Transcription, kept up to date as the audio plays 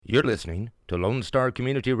You're listening to Lone Star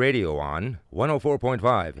Community Radio on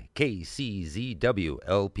 104.5 KCZW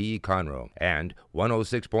LP Conroe and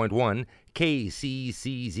 106.1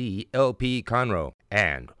 KCCZ LP Conroe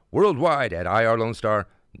and worldwide at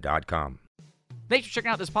irlonestar.com. Thanks for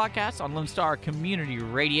checking out this podcast on Lone Star Community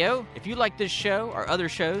Radio. If you like this show or other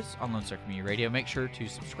shows on Lone Star Community Radio, make sure to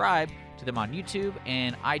subscribe to them on YouTube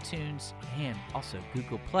and iTunes and also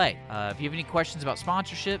Google Play. If you have any questions about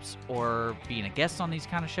sponsorships or being a guest on these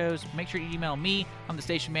kind of shows, make sure you email me. I'm the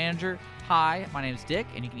station manager. Hi, my name is Dick,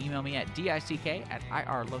 and you can email me at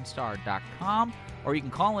dick@irlonestar.com, or you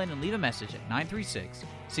can call in and leave a message at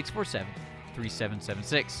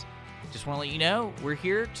 936-647-3776. Just want to let you know we're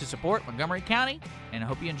here to support Montgomery County, and I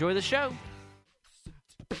hope you enjoy the show.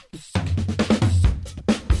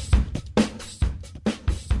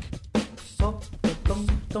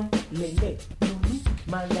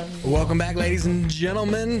 Welcome back, ladies and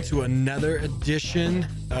gentlemen, to another edition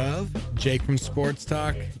of Jake from Sports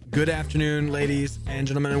Talk. Good afternoon, ladies and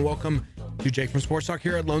gentlemen, and welcome to Jake from Sports Talk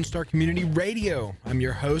here at Lone Star Community Radio. I'm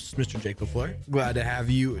your host, Mr. Jake LaFleur. Glad to have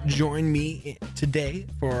you join me today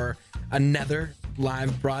for another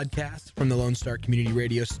live broadcast from the Lone Star Community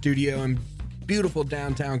Radio studio in beautiful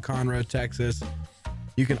downtown Conroe, Texas.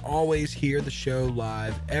 You can always hear the show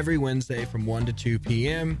live every Wednesday from 1 to 2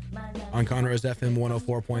 p.m. on Conroe's FM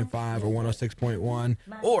 104.5 or 106.1.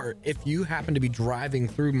 Or if you happen to be driving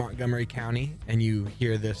through Montgomery County and you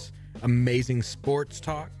hear this amazing sports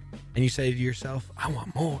talk and you say to yourself, I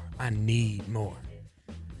want more, I need more,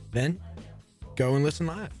 then go and listen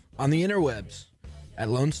live on the interwebs at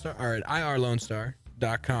Lone Star or at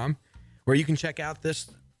irlonestar.com, where you can check out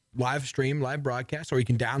this live stream, live broadcast, or you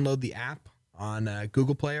can download the app on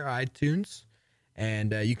Google Play or iTunes,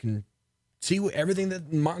 and you can see everything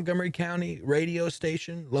that Montgomery County radio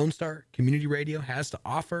station, Lone Star Community Radio, has to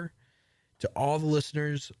offer to all the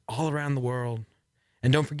listeners all around the world.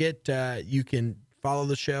 And don't forget, you can follow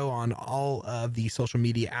the show on all of the social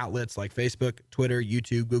media outlets like Facebook, Twitter,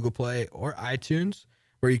 YouTube, Google Play, or iTunes,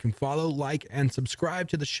 where you can follow, like, and subscribe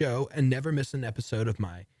to the show and never miss an episode of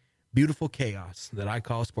my beautiful chaos that I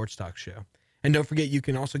call Sports Talk Show. And don't forget, you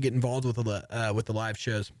can also get involved with the live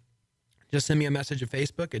shows. Just send me a message at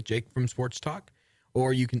Facebook at Jake from Sports Talk,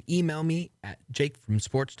 or you can email me at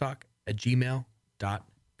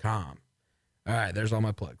jakefromsportstalk@gmail.com. All right, there's all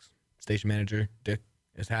my plugs. Station manager Dick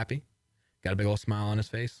is happy. Got a big old smile on his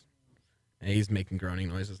face. And he's making groaning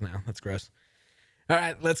noises now. That's gross. All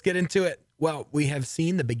right, let's get into it. Well, we have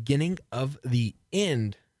seen the beginning of the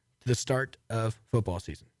end to the start of football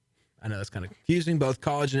season. I know that's kind of confusing. Both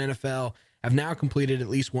college and NFL have now completed at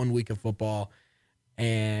least 1 week of football.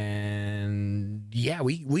 And yeah,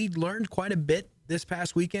 we learned quite a bit this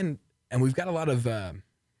past weekend, and we've got a lot of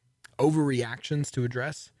overreactions to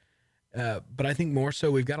address. But I think more so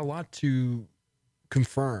we've got a lot to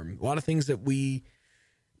confirm. A lot of things that we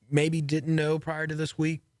maybe didn't know prior to this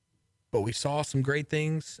week, but we saw some great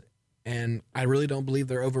things, and I really don't believe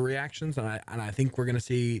they're overreactions, and I think we're going to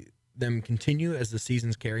see them continue as the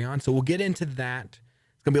seasons carry on. So we'll get into that.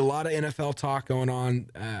 It's going to be a lot of NFL talk going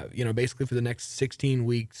on, basically for the next 16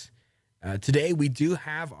 weeks. Today, we do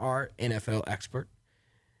have our NFL expert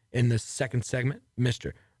in the second segment,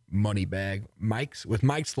 Mr. Moneybag Mikes, with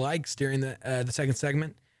Mike Slig steering the second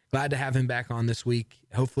segment. Glad to have him back on this week.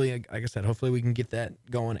 Hopefully, like I said, hopefully we can get that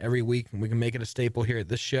going every week and we can make it a staple here at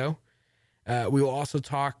this show. We will also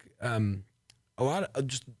talk a lot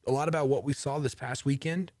about what we saw this past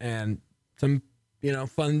weekend and some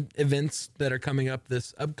fun events that are coming up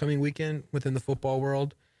this upcoming weekend within the football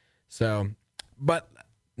world. So, but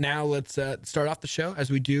now let's start off the show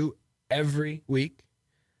as we do every week.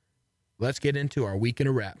 Let's get into our week in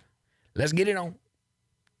a wrap. Let's get it on.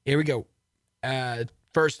 Here we go.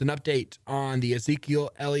 First, an update on the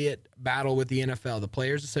Ezekiel Elliott battle with the NFL. The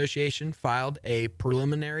Players Association filed a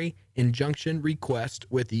preliminary injunction request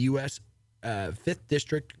with the U.S. 5th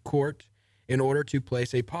District Court in order to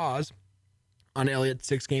place a pause on Elliott's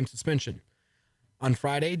 6-game suspension. On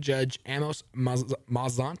Friday, Judge Amos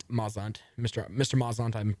Mazant, Mr.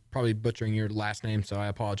 Mazant, I'm probably butchering your last name, so I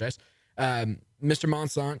apologize. Mr.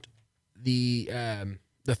 Mazant, the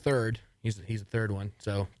third, he's the third one,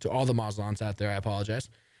 so to all the Mazants out there, I apologize.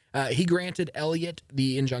 He granted Elliott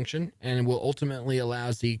the injunction and will ultimately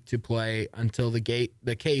allow Zeke to play until the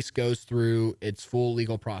case goes through its full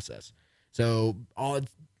legal process. So all it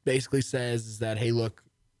basically says is that, hey, look,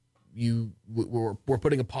 we're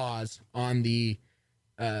putting a pause on the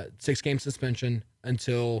 6-game suspension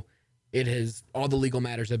until all the legal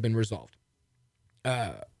matters have been resolved.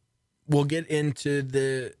 We'll get into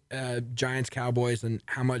the Giants Cowboys and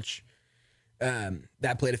how much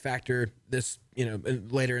that played a factor this,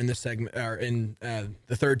 later in this segment or in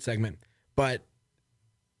the third segment. But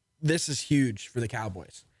this is huge for the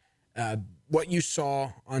Cowboys. What you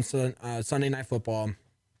saw on Sunday Night Football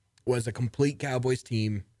was a complete Cowboys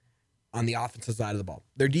team on the offensive side of the ball.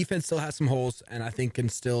 Their defense still has some holes, and I think can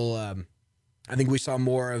still. I think we saw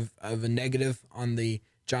more of a negative on the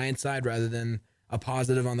Giants side rather than a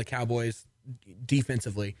positive on the Cowboys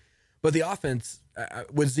defensively. But the offense,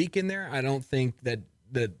 with Zeke in there, I don't think that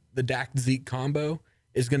the Dak-Zeke combo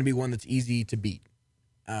is going to be one that's easy to beat.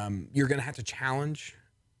 You're going to have to challenge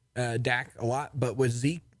Dak a lot, but with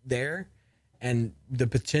Zeke there and the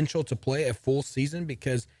potential to play a full season,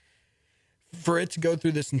 because for it to go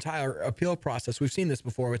through this entire appeal process, we've seen this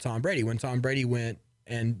before with Tom Brady. When Tom Brady went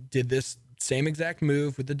and did this same exact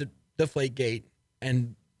move with the deflate gate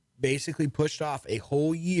and basically pushed off a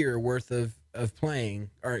whole year worth of playing,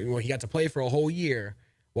 he got to play for a whole year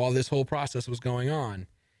while this whole process was going on,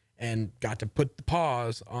 and got to put the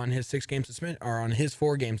pause on his 6-game suspension or on his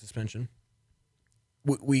 4-game suspension.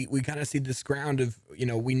 We kind of see this ground of,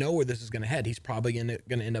 we know where this is going to head. He's probably going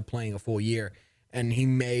to end up playing a full year, and he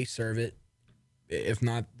may serve it, if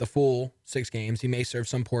not the full 6 games, he may serve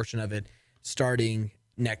some portion of it starting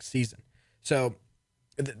next season. So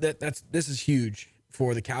this is huge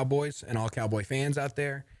for the Cowboys and all Cowboy fans out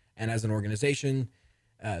there. And as an organization,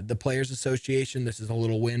 the Players Association, this is a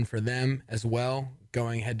little win for them as well,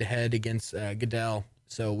 going head to head against Goodell.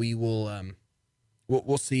 So we will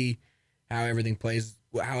we'll see how everything plays,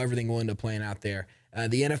 how everything will end up playing out there.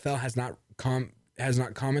 The NFL has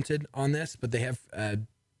not commented on this, but they have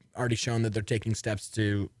already shown that they're taking steps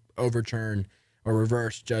to overturn or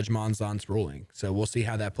reverse Judge Monzon's ruling. So we'll see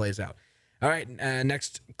how that plays out. All right,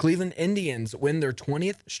 next, Cleveland Indians win their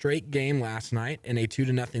 20th straight game last night in a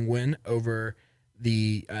 2-0 win over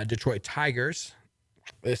the Detroit Tigers.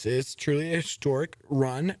 This is truly a historic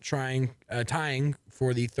run, tying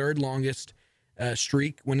for the third longest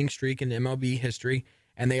winning streak in MLB history.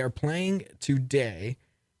 And they are playing today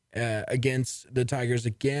against the Tigers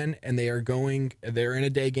again, and they're in a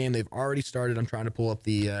day game. They've already started. I'm trying to pull up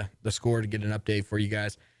the score to get an update for you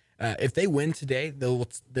guys. If they win today,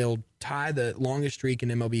 they'll tie the longest streak in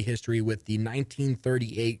MLB history with the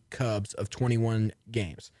 1938 Cubs of 21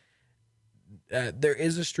 games. There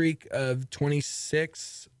is a streak of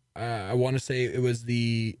 26. I want to say it was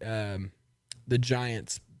the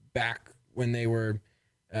Giants back when they were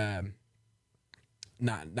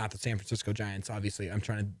not the San Francisco Giants. Obviously, I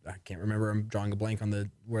can't remember. I'm drawing a blank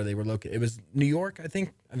on where they were located. It was New York, I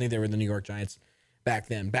think. I think they were the New York Giants back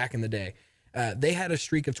then, back in the day. They had a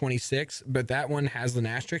streak of 26, but that one has an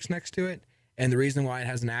asterisk next to it. And the reason why it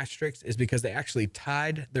has an asterisk is because they actually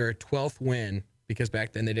tied their 12th win, because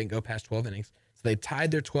back then they didn't go past 12 innings. So they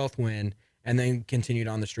tied their 12th win and then continued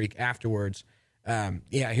on the streak afterwards.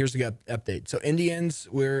 Here's the update. So Indians,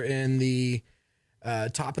 we're in the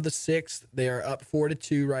top of the 6th. They are up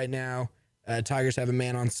 4-2 right now. Tigers have a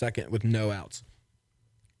man on second with no outs.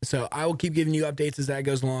 So I will keep giving you updates as that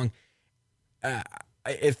goes along.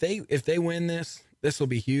 If they win this will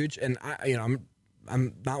be huge. And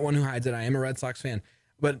I'm not one who hides it. I am a Red Sox fan,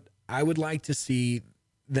 but I would like to see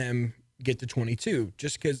them get to 22,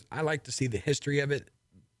 just because I like to see the history of it.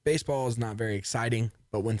 Baseball is not very exciting,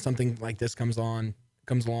 but when something like this comes along,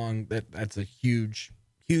 that's a huge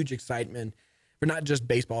excitement for not just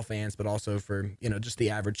baseball fans, but also for just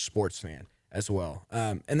the average sports fan as well.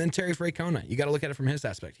 And then Terry Francona, you got to look at it from his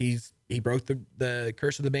aspect. He broke the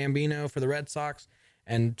curse of the Bambino for the Red Sox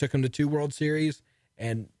and took them to 2 World Series,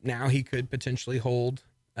 and now he could potentially hold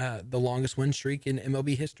the longest win streak in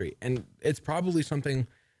MLB history. And it's probably something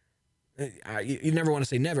you never want to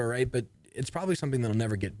say never, right? But it's probably something that'll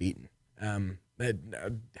never get beaten.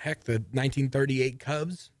 Heck, the 1938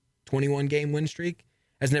 Cubs 21-game win streak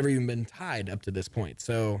has never even been tied up to this point.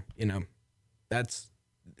 So that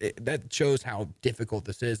shows how difficult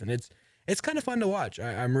this is, and it's kind of fun to watch.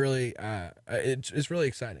 I'm really it's really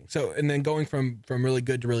exciting. So, and then going from really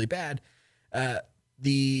good to really bad,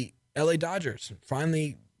 the LA Dodgers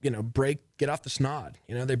finally get off the snod.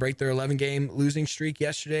 They break their 11-game losing streak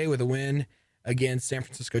yesterday with a win against San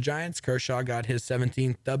Francisco Giants. Kershaw got his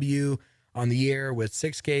 17th W on the year with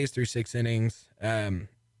 6 Ks through 6 innings.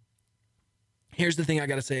 Here's the thing I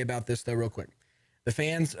got to say about this, though, real quick. The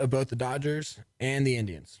fans of both the Dodgers and the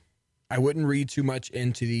Indians, I wouldn't read too much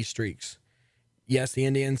into these streaks. Yes, the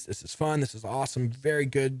Indians, this is fun. This is awesome. Very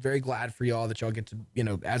good. Very glad for y'all that y'all get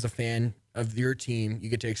to, as a fan of your team, you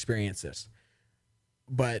get to experience this.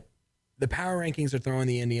 But the power rankings are throwing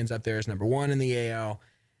the Indians up there as number 1 in the AL.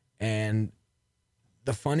 And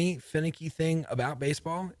the finicky thing about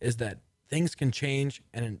baseball is that things can change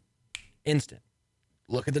in instant.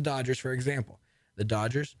 Look at the Dodgers, for example. The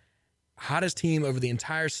Dodgers, hottest team over the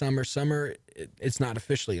entire summer. Summer, it's not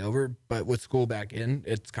officially over, but with school back in,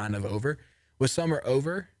 it's kind of over. With summer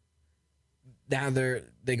over, now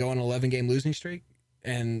they go on an 11-game losing streak,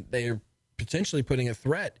 and they're potentially putting a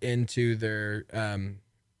threat into their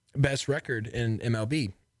best record in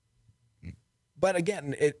MLB. But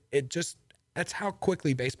again, it just, that's how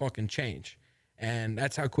quickly baseball can change, and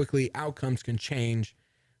that's how quickly outcomes can change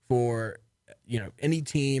for any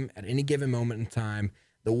team at any given moment in time.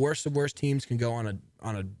 The worst of worst teams can go on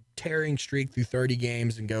a tearing streak through 30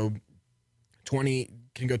 games and go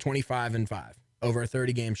 25-5 over a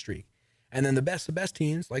 30-game streak. And then the best of best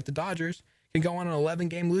teams, like the Dodgers, can go on an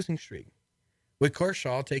 11-game losing streak, with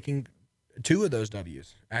Kershaw taking two of those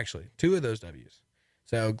W's.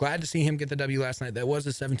 So glad to see him get the W last night. That was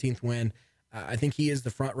his 17th win. I think he is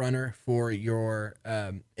the front runner for your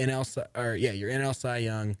NL Cy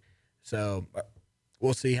Young. So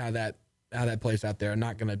we'll see how that plays out there. I'm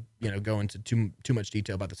not going to go into too much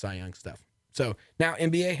detail about the Cy Young stuff. So now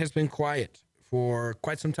NBA has been quiet for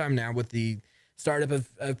quite some time now, with the startup of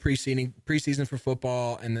preseason for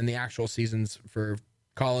football, and then the actual seasons for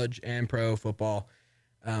college and pro football.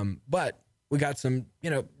 But we got some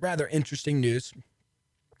rather interesting news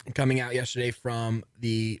coming out yesterday from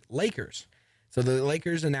the Lakers. So the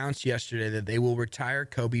Lakers announced yesterday that they will retire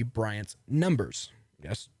Kobe Bryant's numbers.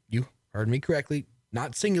 Yes, you heard me correctly.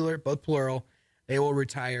 Not singular, but plural. They will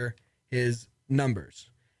retire his numbers.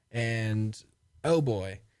 And, oh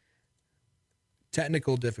boy,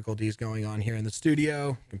 technical difficulties going on here in the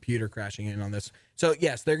studio. Computer crashing in on this. So,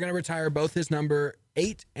 yes, they're going to retire both his number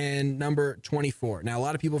 8 and number 24. Now, a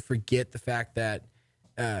lot of people forget the fact that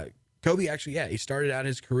Kobe actually, he started out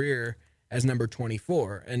his career as number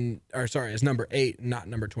 24, as number 8, not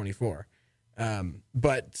number 24.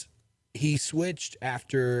 But he switched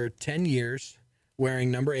after 10 years wearing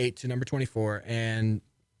number 8 to number 24, and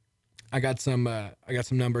I got some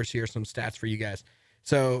numbers here, some stats for you guys.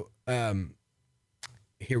 So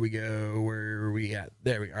here we go. Where are we at?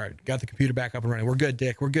 There we are. All right, got the computer back up and running. We're good,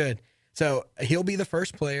 Dick. We're good. So he'll be the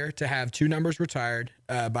first player to have 2 numbers retired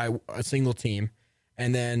by a single team.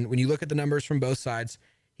 And then when you look at the numbers from both sides,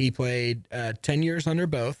 he played 10 years under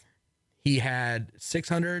both. He had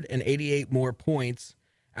 688 more points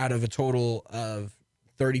out of a total of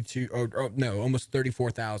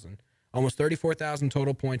 34,000. Almost 34,000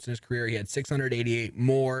 total points in his career. He had 688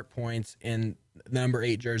 more points in the number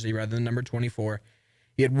 8 jersey rather than number 24.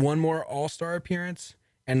 He had 1 more All-Star appearance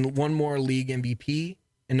and 1 more league MVP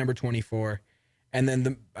in number 24. And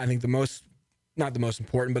then I think not the most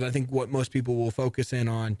important, but I think what most people will focus in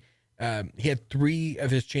on, he had 3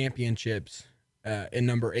 of his championships in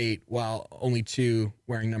number 8, while only 2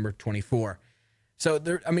 wearing number 24. So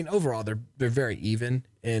overall they're very even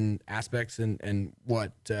in aspects and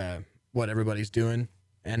what everybody's doing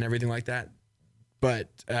and everything like that.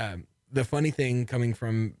 But the funny thing coming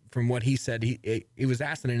from what he said, he was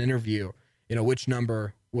asked in an interview, which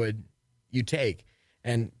number would you take?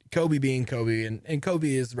 And Kobe being Kobe, and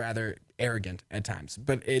Kobe is rather arrogant at times,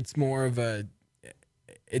 but it's more of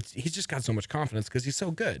he's just got so much confidence because he's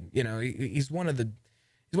so good. He's one of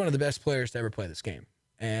the best players to ever play this game,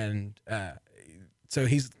 and so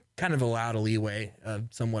he's kind of allowed a leeway of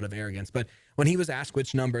somewhat of arrogance. But when he was asked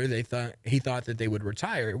which number he thought that they would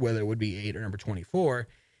retire, whether it would be 8 or number 24,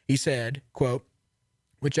 he said, quote,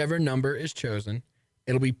 "Whichever number is chosen,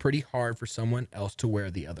 it'll be pretty hard for someone else to wear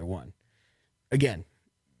the other one." Again,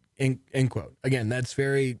 end quote. Again, that's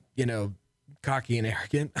very, cocky and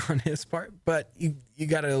arrogant on his part, but you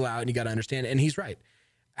got to allow it and you got to understand it. And he's right.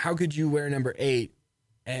 How could you wear number 8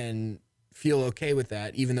 and feel okay with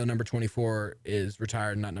that, even though number 24 is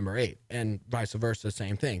retired and not number 8, and vice versa,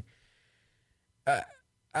 same thing?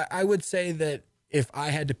 I would say that if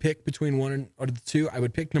I had to pick between one or the two, I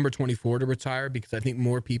would pick number 24 to retire, because I think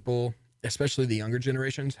more people, especially the younger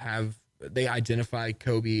generations, they identify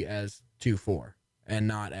Kobe as 2-4 and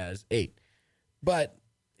not as 8. But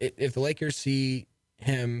if the Lakers see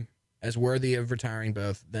him as worthy of retiring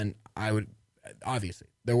both, then I would, obviously,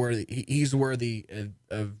 they're worthy. He's worthy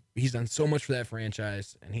of he's done so much for that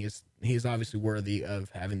franchise, and he's obviously worthy of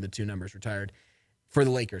having the 2 numbers retired for the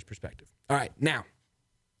Lakers' perspective. All right, now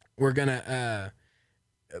we're gonna.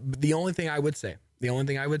 The only thing I would say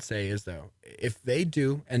is, though, if they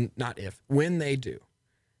do, and not if, when they do,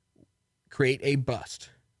 create a bust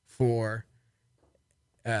for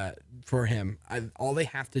him, all they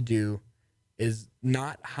have to do is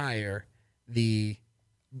not hire the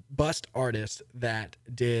bust artist that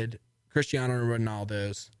did Cristiano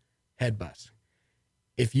Ronaldo's head bust.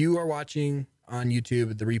 If you are watching on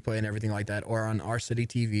YouTube, the replay and everything like that, or on Our City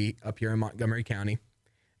TV up here in Montgomery County,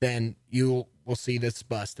 then you will see this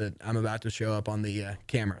bust that I'm about to show up on the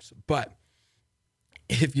cameras. But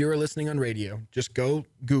if you're listening on radio, just go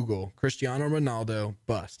Google Cristiano Ronaldo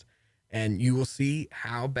bust, and you will see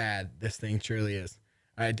how bad this thing truly is.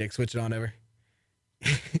 All right, Dick, switch it on over.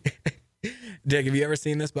 Dick, have you ever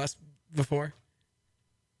seen this bust before?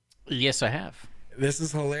 Yes, I have. This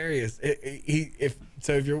is hilarious. If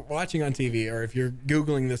you're watching on TV or if you're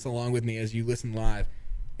Googling this along with me as you listen live,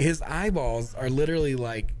 his eyeballs are literally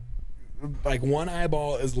like one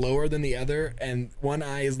eyeball is lower than the other, and one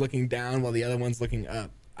eye is looking down while the other one's looking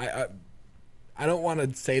up. I don't want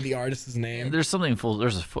to say the artist's name. There's something full.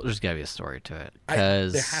 There's got to be a story to it.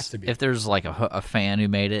 Because there has to be. If there's like a fan who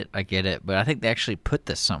made it, I get it. But I think they actually put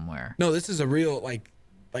this somewhere. No, this is a real like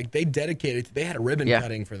they dedicated. They had a ribbon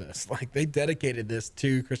cutting for this. Like they dedicated this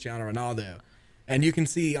to Cristiano Ronaldo, and you can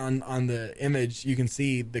see on the image, you can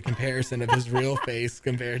see the comparison of his real face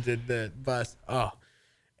compared to the bust. Oh,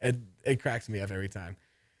 it cracks me up every time.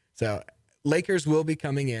 So Lakers will be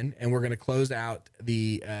coming in, and we're going to close out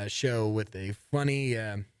the show with a funny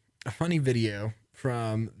video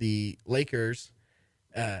from the Lakers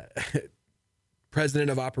president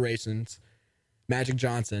of operations, Magic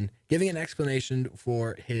Johnson, giving an explanation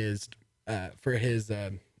for his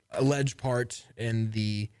alleged part in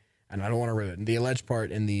the, and I don't want to ruin it, the alleged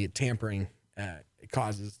part in the tampering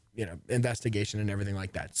causes, investigation and everything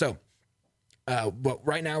like that. So, but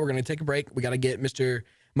right now we're going to take a break. We got to get Mr.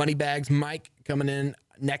 Moneybags Mike coming in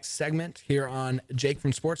next segment here on Jake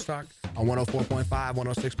from Sports Talk on 104.5,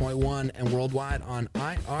 106.1, and worldwide on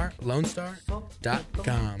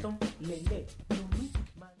irlonestar.com.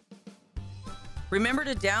 Remember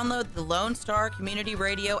to download the Lone Star Community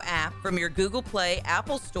Radio app from your Google Play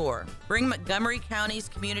Apple Store. Bring Montgomery County's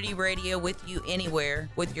community radio with you anywhere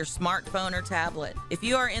with your smartphone or tablet. If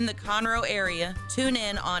you are in the Conroe area, tune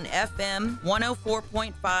in on FM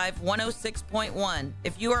 104.5, 106.1.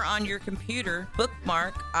 If you are on your computer,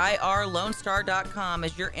 bookmark irlonestar.com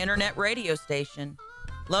as your internet radio station.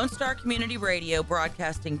 Lone Star Community Radio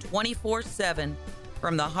broadcasting 24/7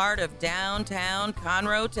 from the heart of downtown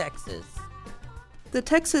Conroe, Texas. The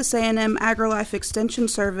Texas A&M AgriLife Extension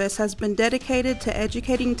Service has been dedicated to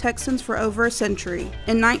educating Texans for over a century.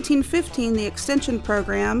 In 1915, the Extension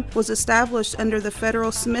Program was established under the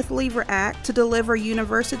federal Smith-Lever Act to deliver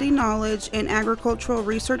university knowledge and agricultural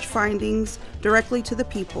research findings directly to the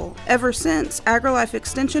people. Ever since, AgriLife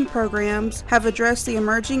Extension programs have addressed the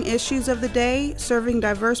emerging issues of the day, serving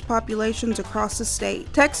diverse populations across the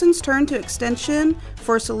state. Texans turn to Extension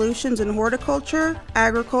for solutions in horticulture,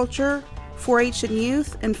 agriculture, 4-H and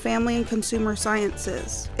youth, and family and consumer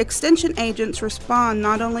sciences. Extension agents respond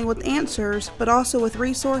not only with answers, but also with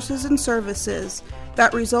resources and services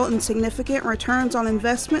that result in significant returns on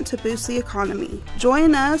investment to boost the economy.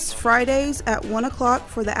 Join us Fridays at 1 o'clock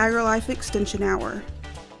for the AgriLife Extension Hour.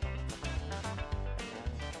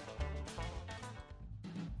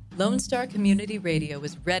 Lone Star Community Radio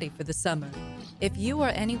is ready for the summer. If you or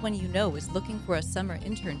anyone you know is looking for a summer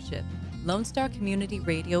internship, Lone Star Community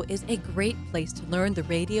Radio is a great place to learn the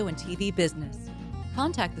radio and TV business.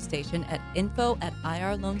 Contact the station at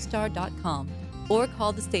info@irlonestar.com or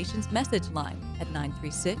call the station's message line at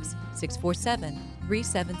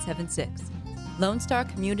 936-647-3776. Lone Star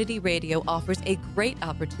Community Radio offers a great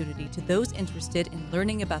opportunity to those interested in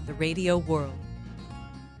learning about the radio world.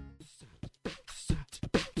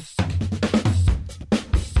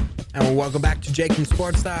 And welcome back to Jake from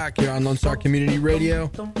Sports Talk here on Lone Star Community Radio.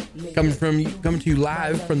 Coming to you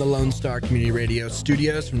live from the Lone Star Community Radio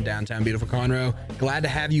studios from downtown beautiful Conroe. Glad to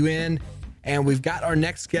have you in. And we've got our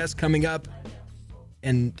next guest coming up.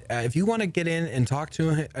 And if you want to get in and talk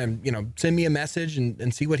to him, send me a message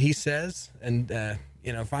and see what he says, and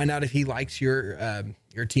find out if he likes your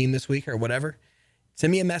team this week or whatever.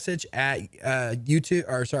 Send me a message at at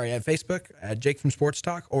Facebook at Jake from Sports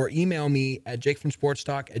Talk, or email me at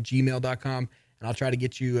jakefromsportstalk@gmail.com, and I'll try to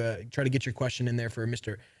get your question in there for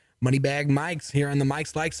Mr. Moneybag Mike's here on the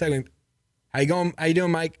Mike's Like segment. How you going? How you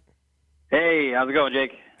doing, Mike? Hey, how's it going,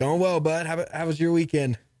 Jake? Going well, bud. How was your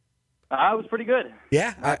weekend? It was pretty good.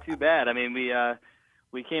 Yeah, not too bad. I mean, we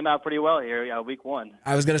came out pretty well here, week one.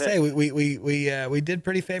 I was gonna say we did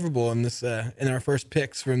pretty favorable in this in our first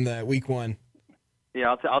picks from the week one.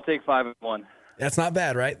 Yeah, I'll take 5-1. That's not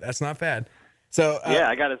bad, right? That's not bad. So yeah,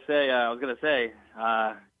 I gotta say,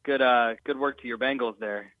 good work to your Bengals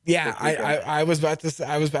there. Yeah, I was about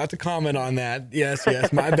to comment on that. Yes,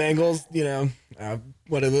 my Bengals.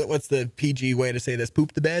 What's the PG way to say this?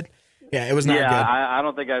 Poop the bed. Yeah, it was not good. Yeah, I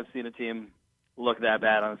don't think I've seen a team look that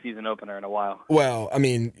bad on a season opener in a while. Well, I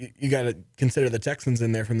mean, you got to consider the Texans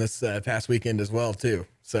in there from this past weekend as well, too.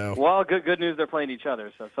 So, well, good news they're playing each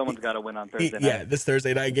other, so someone's got to win on Thursday night. Yeah, this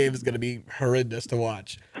Thursday night game is going to be horrendous to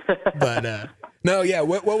watch. But no, yeah.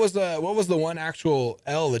 What was the one actual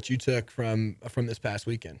L that you took from this past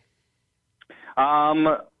weekend?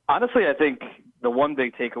 Honestly, I think the one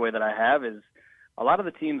big takeaway that I have is a lot of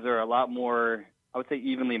the teams are a lot more, I would say,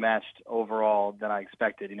 evenly matched overall than I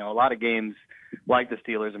expected. A lot of games like the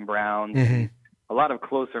Steelers and Browns, a lot of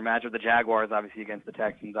closer matchup. The Jaguars, obviously, against the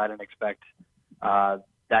Texans. I didn't expect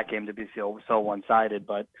that game to be so one-sided.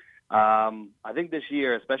 But I think this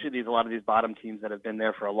year, especially a lot of these bottom teams that have been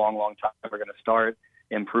there for a long, long time, are going to start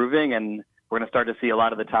improving, and we're going to start to see a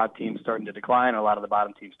lot of the top teams starting to decline, and a lot of the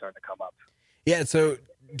bottom teams starting to come up. Yeah. So,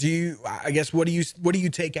 what do you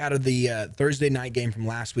take out of the Thursday night game from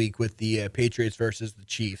last week with the Patriots versus the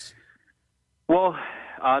Chiefs? Well,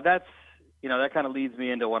 that kind of leads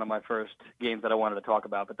me into one of my first games that I wanted to talk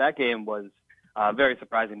about. But that game was very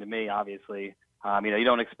surprising to me, obviously. You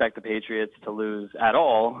don't expect the Patriots to lose at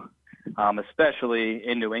all, especially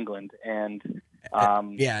in New England. And not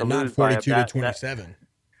 42-27.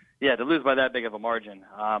 Yeah, to lose by that big of a margin.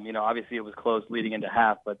 Obviously it was close leading into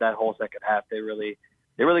half, but that whole second half they really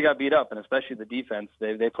got beat up, and especially the defense.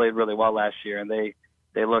 They played really well last year, and they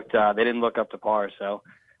didn't look up to par. So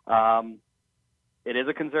it is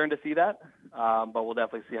a concern to see that, but we'll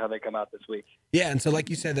definitely see how they come out this week. Yeah, and so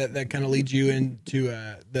like you said, that kind of leads you into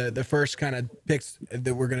the first kind of picks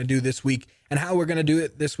that we're going to do this week. And how we're going to do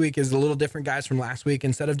it this week is a little different, guys, from last week.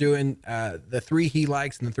 Instead of doing the 3 he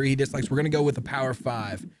likes and the 3 he dislikes, we're going to go with the Power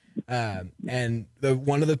 5. And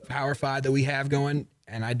one of the Power 5 that we have going,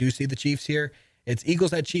 and I do see the Chiefs here, it's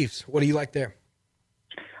Eagles at Chiefs. What do you like there?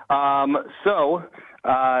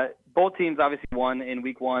 Both teams obviously won in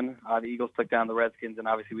week 1. The Eagles took down the Redskins, and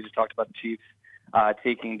obviously we just talked about the Chiefs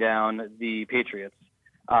taking down the Patriots.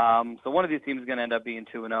 So one of these teams is going to end up being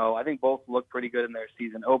 2-0. I think both look pretty good in their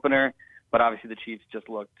season opener, but obviously the Chiefs just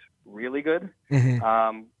looked really good.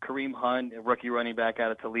 Kareem Hunt, a rookie running back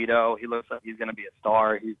out of Toledo, he looks like he's going to be a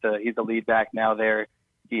star. He's the lead back now there.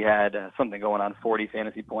 He had something going on, 40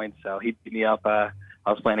 fantasy points, so he beat me up. I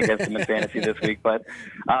was playing against him in fantasy this week, but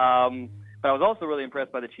I was also really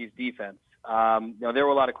impressed by the Chiefs' defense. There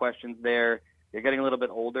were a lot of questions there. They're getting a little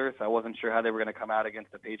bit older, so I wasn't sure how they were going to come out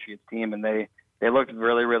against the Patriots team, and they looked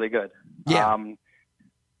really, really good. Yeah.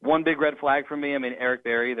 One big red flag for me, Eric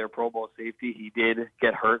Berry, their Pro Bowl safety, he did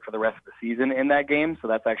get hurt for the rest of the season in that game, so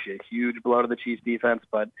that's actually a huge blow to the Chiefs defense.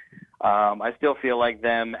 But I still feel like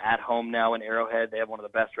them at home now in Arrowhead, they have one of the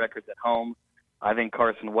best records at home. I think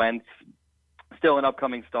Carson Wentz, still an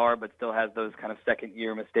upcoming star, but still has those kind of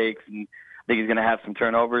second-year mistakes, and I think he's going to have some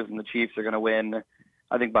turnovers, and the Chiefs are going to win,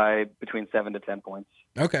 I think, by between 7 to 10 points.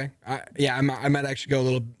 Okay. I might actually go a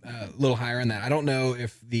little higher on that. I don't know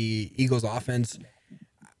if the Eagles offense –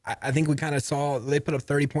 I think we kind of saw they put up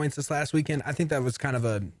 30 points this last weekend. I think that was kind of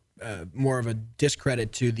a more of a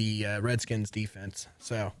discredit to the Redskins defense.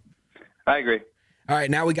 So, I agree. All right,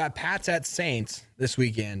 now we got Pats at Saints this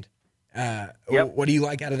weekend. Yep. What do you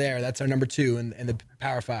like out of there? That's our number 2 in the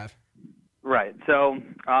Power 5. Right. So,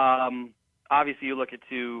 obviously you look at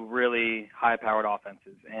 2 really high-powered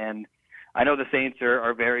offenses, and I know the Saints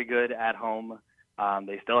are very good at home.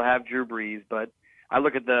 They still have Drew Brees, but I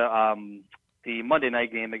look at the Monday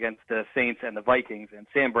night game against the Saints and the Vikings, and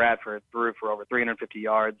Sam Bradford threw for over 350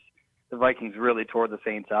 yards. The Vikings really tore the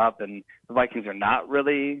Saints up, and the Vikings are not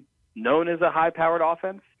really known as a high-powered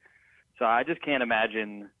offense. So I just can't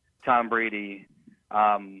imagine Tom Brady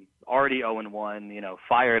already 0-1,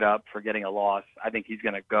 fired up for getting a loss. I think he's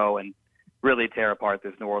going to go and really tear apart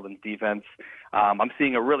this New Orleans defense. I'm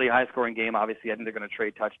seeing a really high-scoring game. Obviously, I think they're going to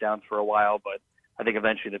trade touchdowns for a while, but I think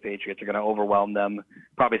eventually the Patriots are going to overwhelm them,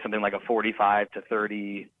 probably something like a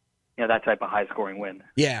 45-30, that type of high-scoring win.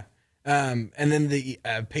 Yeah. And then the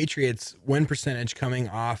Patriots win percentage coming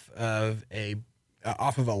off of a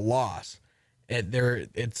loss.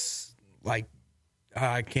 It's like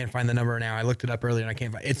I can't find the number now. I looked it up earlier and I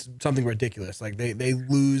can't find. It's something ridiculous. Like they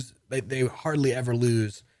lose. They hardly ever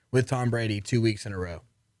lose with Tom Brady 2 weeks in a row.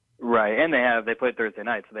 Right, and they played Thursday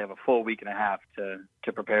night, so they have a full week and a half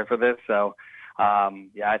to prepare for this. So.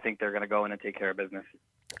 I think they're going to go in and take care of business.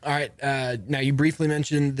 All right. Now, you briefly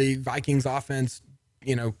mentioned the Vikings offense,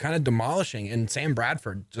 kind of demolishing, and Sam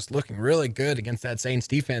Bradford just looking really good against that Saints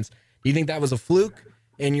defense. Do you think that was a fluke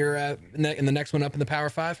in your in the next one up in the Power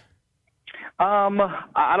 5? I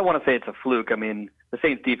don't want to say it's a fluke. The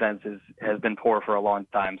Saints defense has been poor for a long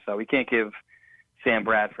time, so we can't give Sam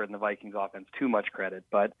Bradford and the Vikings offense too much credit.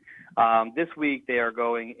 But this week they are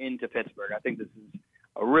going into Pittsburgh. I think this is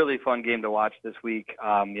a really fun game to watch this week.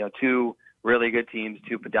 Two really good teams,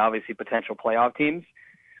 two obviously potential playoff teams.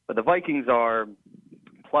 But the Vikings are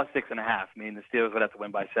plus 6.5, meaning the Steelers would have to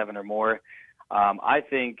win by 7 or more. I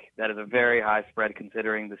think that is a very high spread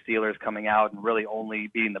considering the Steelers coming out and really only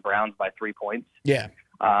beating the Browns by 3 points. Yeah.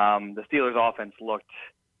 The Steelers offense looked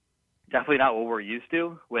definitely not what we're used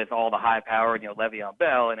to with all the high power, Le'Veon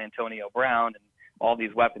Bell and Antonio Brown and all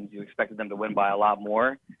these weapons. You expected them to win by a lot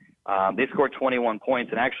more. They scored 21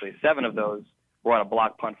 points, and actually 7 of those were on a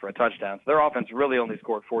block punt for a touchdown. So their offense really only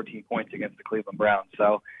scored 14 points against the Cleveland Browns.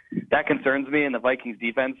 So that concerns me, and the Vikings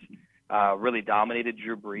defense really dominated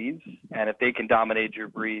Drew Brees. And if they can dominate Drew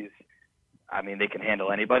Brees, I mean, they can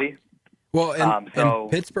handle anybody. Well,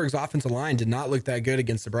 and Pittsburgh's offensive line did not look that good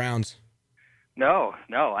against the Browns. No.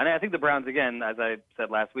 And I think the Browns, again, as I said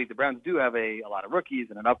last week, the Browns do have a lot of rookies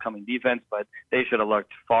and an upcoming defense, but they should have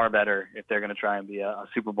looked far better if they're going to try and be a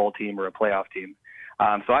Super Bowl team or a playoff team.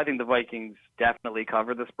 So I think the Vikings definitely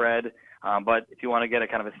cover the spread. But if you want to get a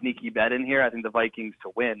kind of a sneaky bet in here, I think the Vikings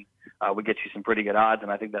to win would get you some pretty good odds,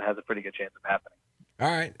 and I think that has a pretty good chance of happening. All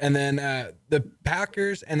right. And then the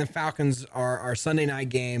Packers and the Falcons are our Sunday night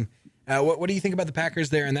game. What do you think about the Packers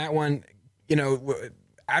there in that one?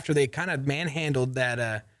 After they kind of manhandled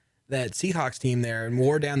that Seahawks team there and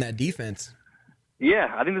wore down that defense.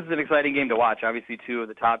 Yeah, I think this is an exciting game to watch. Obviously, two of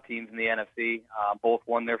the top teams in the NFC both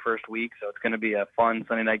won their first week, so it's going to be a fun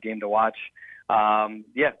Sunday night game to watch. As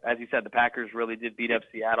you said, the Packers really did beat up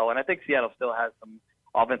Seattle, and I think Seattle still has some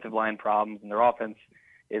offensive line problems, and their offense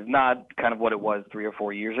is not kind of what it was 3 or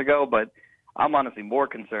 4 years ago, but I'm honestly more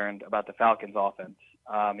concerned about the Falcons' offense.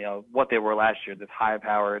 What they were last year, this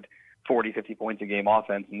high-powered 40, 50 points a game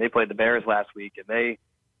offense, and they played the Bears last week, and they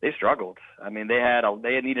struggled. I mean, they had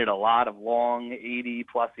needed a lot of long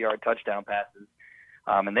 80-plus yard touchdown passes,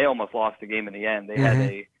 and they almost lost the game in the end. They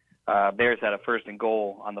had Bears had a 1st and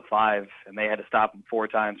goal on the 5, and they had to stop them 4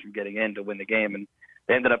 times from getting in to win the game, and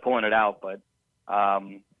they ended up pulling it out. But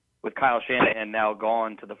with Kyle Shanahan now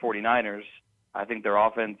gone to the 49ers, I think their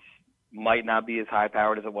offense might not be as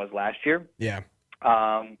high-powered as it was last year. Yeah.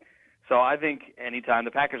 So I think anytime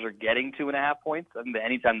the Packers are getting 2.5 points, I think that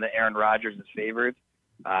anytime that Aaron Rodgers is favored,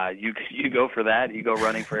 you go for that. You go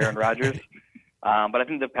running for Aaron Rodgers. But I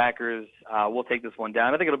think the Packers will take this one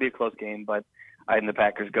down. I think it'll be a close game, but I think the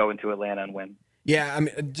Packers go into Atlanta and win. Yeah, I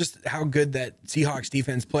mean, just how good that Seahawks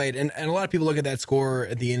defense played, and a lot of people look at that score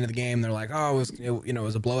at the end of the game. They're like, "Oh, it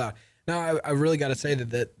was a blowout." No, I really got to say that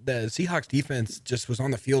the Seahawks defense just was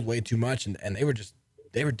on the field way too much, and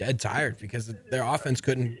they were dead tired because their offense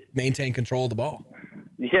couldn't maintain control of the ball.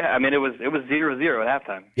 Yeah, I mean, it was 0-0 at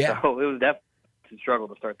halftime. Yeah, so it was definitely a struggle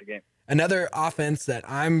to start the game. Another offense that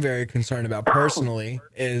I'm very concerned about personally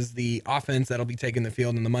is the offense that'll be taking the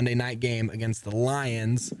field in the Monday night game against the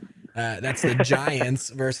Lions. That's the Giants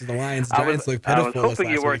versus the Lions. Giants look pitiful. I was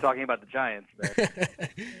hoping you weren't talking about the Giants there.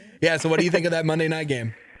 Yeah, so what do you think of that Monday night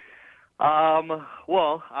game?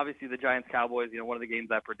 Well, obviously the Giants-Cowboys, one of the games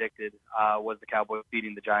I predicted was the Cowboys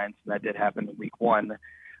beating the Giants, and that did happen in week 1.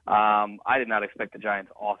 I did not expect the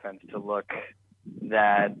Giants' offense to look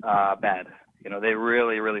that bad. They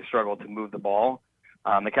really, really struggled to move the ball.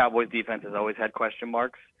 The Cowboys' defense has always had question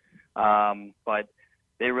marks, but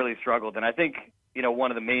they really struggled. And I think,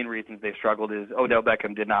 one of the main reasons they struggled is Odell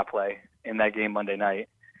Beckham did not play in that game Monday night.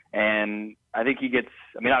 And I think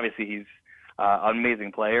obviously he's an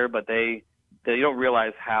amazing player, but they don't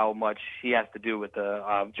realize how much he has to do with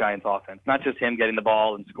the Giants offense. Not just him getting the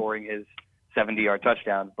ball and scoring his 70-yard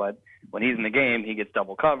touchdowns, but when he's in the game, he gets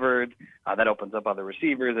double covered. That opens up other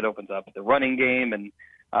receivers. It opens up the running game. And,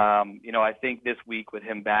 I think this week with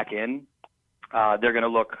him back in, they're going to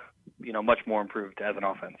look, much more improved as an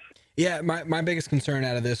offense. Yeah, my biggest concern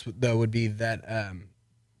out of this, though, would be that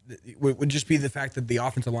would just be the fact that the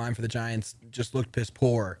offensive line for the Giants just looked piss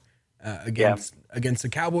poor against the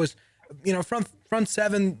Cowboys. Front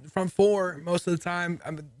 7, front 4, most of the time,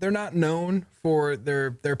 they're not known for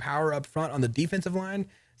their power up front on the defensive line.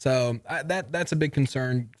 So that's a big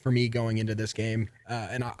concern for me going into this game.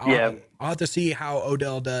 And I'll have to see how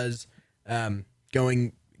Odell does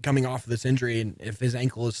coming off of this injury and if his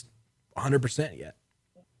ankle is 100% yet.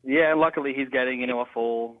 Yeah, luckily he's getting a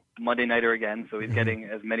full Monday nighter again, so he's getting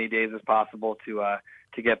as many days as possible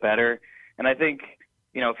to get better. And I think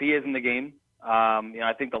if he is in the game,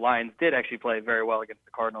 I think the Lions did actually play very well against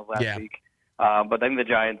the Cardinals last week. But I think the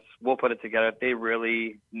Giants will put it together. They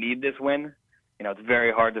really need this win. It's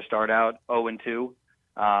very hard to start out 0-2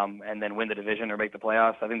 and then win the division or make the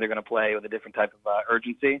playoffs. I think they're going to play with a different type of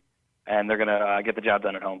urgency, and they're going to get the job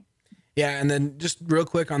done at home. Yeah, and then just real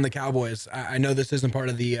quick on the Cowboys. I know this isn't part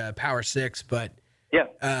of the Power 6, but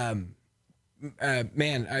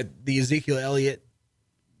the Ezekiel Elliott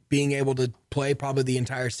being able to play probably the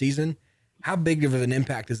entire season, how big of an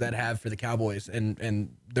impact does that have for the Cowboys and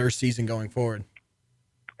their season going forward?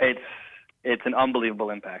 It's an unbelievable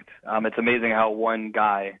impact. It's amazing how one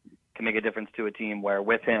guy can make a difference to a team where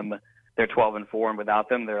with him they're 12-4, and without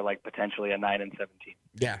them they're like potentially a 9-17.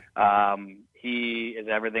 Yeah. He is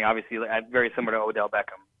everything. Obviously, very similar to Odell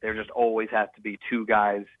Beckham. There just always has to be two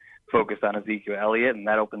guys focused on Ezekiel Elliott, and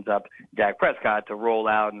that opens up Dak Prescott to roll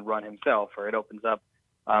out and run himself, or it opens up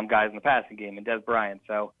guys in the passing game and Dez Bryant.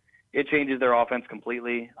 So it changes their offense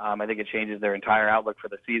completely. I think it changes their entire outlook for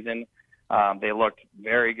the season. They looked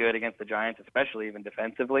very good against the Giants, especially even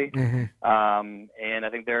defensively. Mm-hmm. And I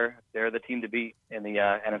think they're the team to beat in the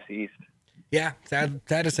NFC East. Yeah, sad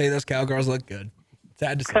to say those Cowgirls look good.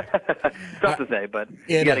 Sad to say. Tough to say, but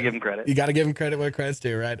you got to give them credit. You got to give them credit where credit's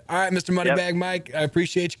due, right? All right, Mr. Moneybag Mike, I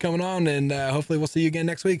appreciate you coming on, and hopefully we'll see you again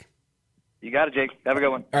next week. You got it, Jake. Have a good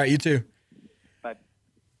one. All right, you too. Bye.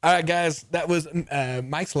 All right, guys, that was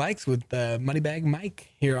Mike's Likes with Moneybag Mike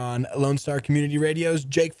here on Lone Star Community Radio's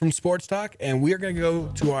Jake from Sports Talk, and we are going to go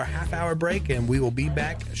to our half-hour break, and we will be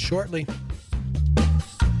back shortly.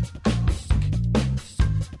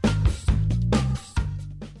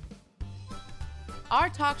 Our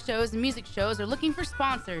talk shows and music shows are looking for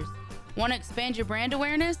sponsors. Want to expand your brand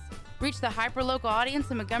awareness? Reach the hyper-local audience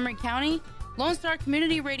in Montgomery County? Lone Star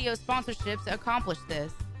Community Radio sponsorships accomplish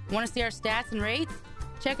this. Want to see our stats and rates?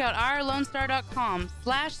 Check out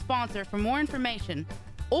ourlonestar.com/sponsor for more information.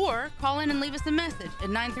 Or call in and leave us a message at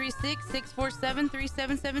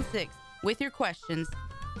 936-647-3776 with your questions.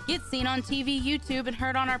 Get seen on TV, YouTube, and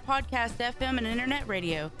heard on our podcast, FM, and internet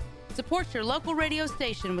radio. Support your local radio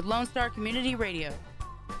station with Lone Star Community Radio.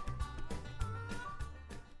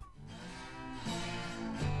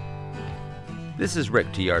 This is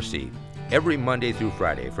Rick, TRC. Every Monday through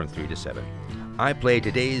Friday from 3 to 7, I play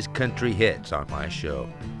today's country hits on my show,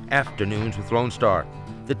 Afternoons with Lone Star.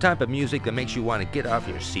 The type of music that makes you want to get off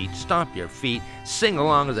your seat, stomp your feet, sing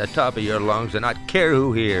along at the top of your lungs, and not care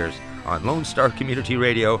who hears, on Lone Star Community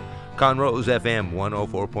Radio, Conroe's FM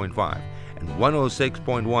 104.5 and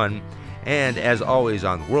 106.1, and as always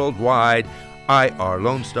on worldwide,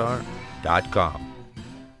 irlonestar.com.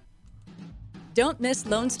 Don't miss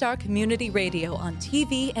Lone Star Community Radio on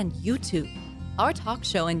TV and YouTube. Our talk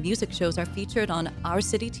show and music shows are featured on Our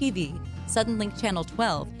City TV, Suddenlink Channel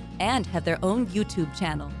 12, and have their own YouTube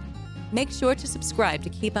channel. Make sure to subscribe to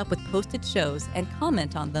keep up with posted shows and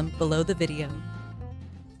comment on them below the video.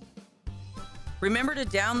 Remember to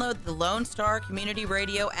download the Lone Star Community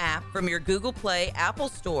Radio app from your Google Play Apple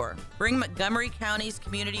Store. Bring Montgomery County's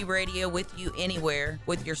community radio with you anywhere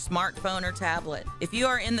with your smartphone or tablet. If you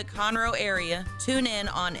are in the Conroe area, tune in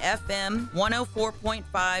on FM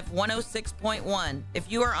 104.5, 106.1.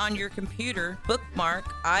 If you are on your computer,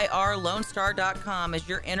 bookmark irlonestar.com as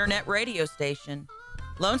your internet radio station.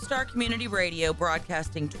 Lone Star Community Radio,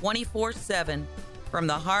 broadcasting 24/7 from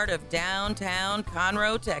the heart of downtown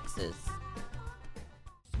Conroe, Texas.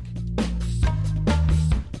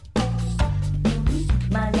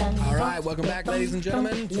 All right, welcome back, ladies and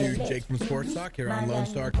gentlemen, to Jake from Sports Talk here on Lone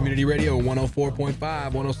Star Community Radio,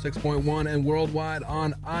 104.5, 106.1, and worldwide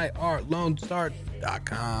on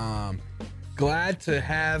irlonestar.com. Glad to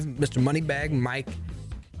have Mr. Moneybag Mike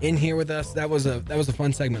in here with us. That was a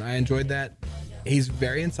fun segment. I enjoyed that. He's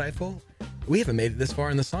very insightful. We haven't made it this far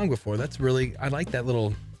in the song before. That's really, I like that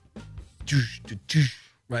little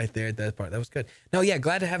right there at that part. That was good. No, yeah,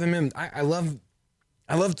 glad to have him in. I love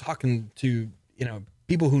talking to,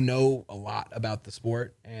 people who know a lot about the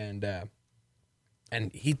sport, and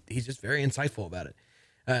he's just very insightful about it.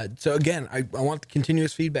 So again, I want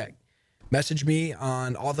continuous feedback. Message me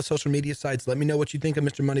on all the social media sites. Let me know what you think of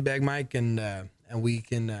Mr. Moneybag Mike, and we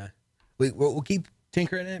can we'll keep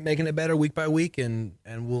tinkering it, making it better week by week, and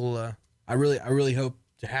we'll I really hope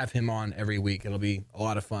to have him on every week. It'll be a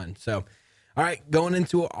lot of fun. So, all right, going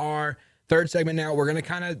into our third segment now, we're gonna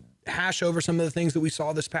kind of hash over some of the things that we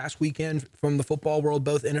saw this past weekend from the football world,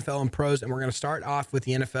 both NFL and pros, and we're going to start off with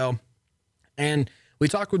the NFL. And we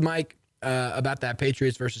talked with Mike about that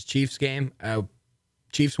Patriots versus Chiefs game.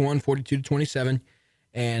 Chiefs won 42-27,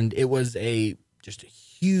 and it was just a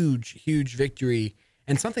huge victory,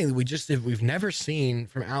 and something that we've never seen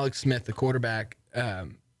from Alex Smith, the quarterback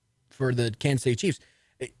for the Kansas City Chiefs.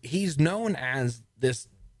 He's known as this,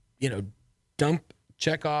 dump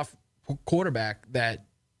check off quarterback that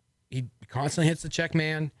he constantly hits the check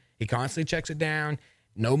man. He constantly checks it down.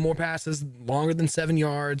 No more passes longer than 7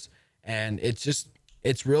 yards. And it's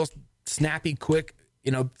real snappy, quick,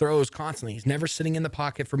 throws constantly. He's never sitting in the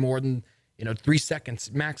pocket for more than, 3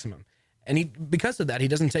 seconds maximum. And because of that, he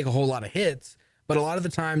doesn't take a whole lot of hits, but a lot of the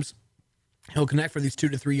times he'll connect for these 2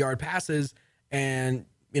 to 3 yard passes, and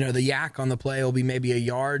the yak on the play will be maybe a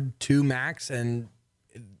yard, 2 max, and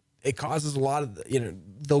it causes a lot of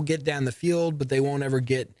they'll get down the field, but they won't ever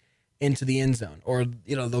get into the end zone, or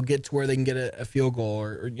they'll get to where they can get a field goal,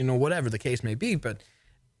 or whatever the case may be. But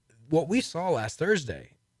what we saw last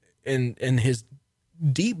Thursday in his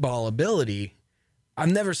deep ball ability,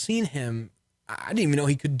 I've never seen him. I didn't even know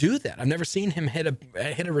he could do that. I've never seen him hit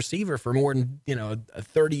a receiver for more than a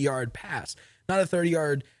 30-yard pass, not a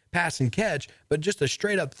 30-yard pass and catch, but just a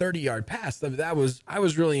straight up 30-yard pass. I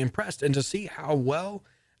was really impressed, and to see how well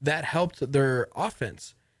that helped their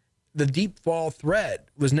offense. The deep ball threat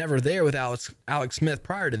was never there with Alex Smith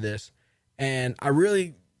prior to this, and I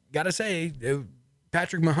really got to say,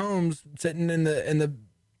 Patrick Mahomes sitting in the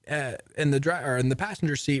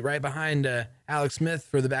passenger seat right behind Alex Smith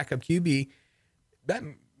for the backup QB, that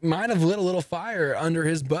might have lit a little fire under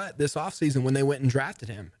his butt this offseason when they went and drafted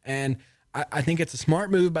him. And I think it's a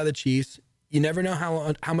smart move by the Chiefs. You never know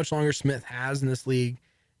how much longer Smith has in this league,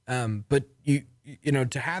 but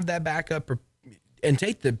to have that backup and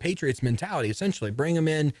take the Patriots mentality, essentially bring them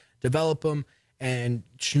in, develop them, and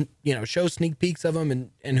show sneak peeks of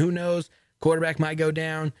them, and who knows, quarterback might go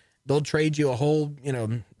down. They'll trade you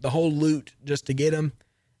the whole loot just to get him.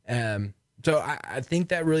 So I think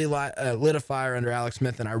that really lit a fire under Alex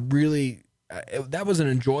Smith, and I really that was an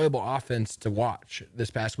enjoyable offense to watch this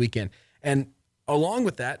past weekend. And along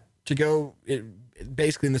with that, to go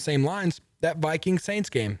basically in the same lines, that Vikings Saints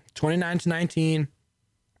game, 29-19,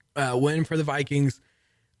 win for the Vikings.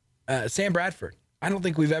 Sam Bradford. I don't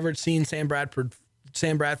think we've ever seen Sam Bradford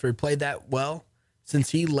play that well since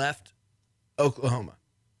he left Oklahoma.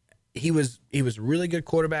 He was a really good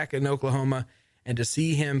quarterback in Oklahoma, and to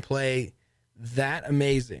see him play that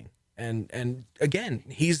amazing, and again,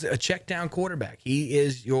 he's a check down quarterback. He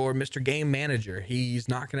is your Mr. Game Manager. He's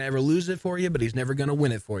not going to ever lose it for you, but he's never going to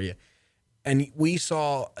win it for you. And we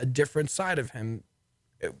saw a different side of him.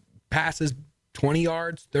 Passes 20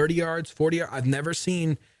 yards, 30 yards, 40 yards. I've never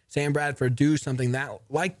seen Sam Bradford do something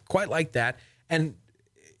quite like that, and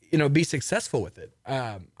be successful with it.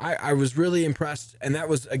 I was really impressed, and that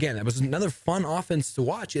was another fun offense to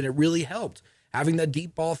watch, and it really helped having that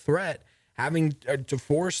deep ball threat, having to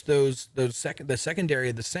force the secondary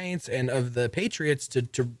of the Saints and of the Patriots to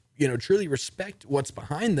truly respect what's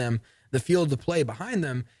behind them, the field to play behind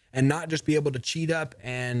them, and not just be able to cheat up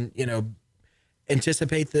and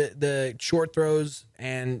anticipate the short throws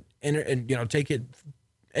and take it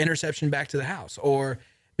interception back to the house, or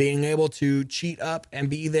being able to cheat up and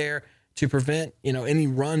be there to prevent any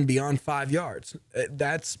run beyond 5 yards.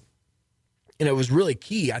 That's was really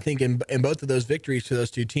key, I think, in both of those victories to those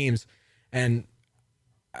two teams. And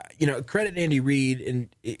credit Andy Reid, and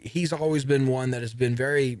he's always been one that has been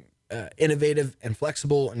very innovative and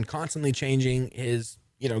flexible and constantly changing his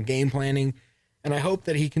game planning. And I hope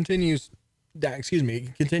that he continues down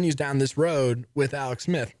this road with Alex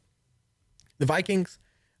Smith. The Vikings,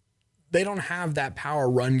 they don't have that power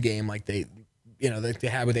run game like they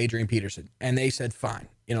had with Adrian Peterson. And they said, fine,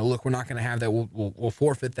 look, we're not going to have that. We'll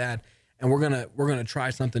forfeit that, and we're gonna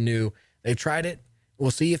try something new. They've tried it.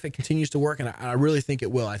 We'll see if it continues to work, and I really think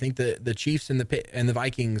it will. I think the Chiefs and the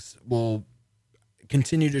Vikings will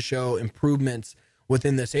continue to show improvements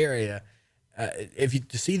within this area.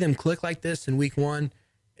 To see them click like this in week one,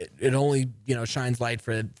 it only shines light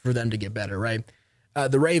for them to get better, right?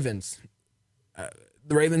 The Ravens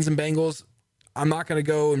and Bengals. I'm not going to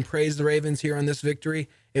go and praise the Ravens here on this victory.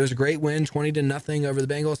 It was a great win, 20-0 over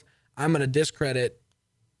the Bengals. I'm going to discredit,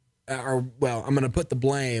 I'm going to put the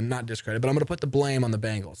blame, not discredit, but I'm going to put the blame on the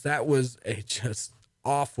Bengals. That was a just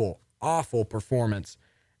awful, awful performance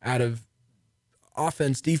out of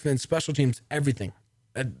offense, defense, special teams, everything.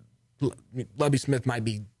 Lovie Smith might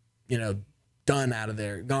be, gone out of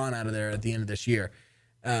there at the end of this year.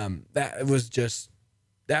 That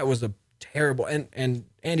was a terrible, and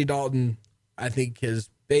Andy Dalton, I think, has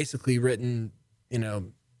basically written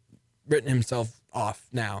himself off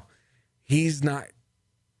now. He's not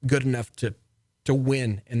good enough to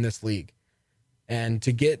win in this league, and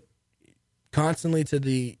to get constantly to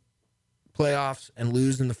the playoffs and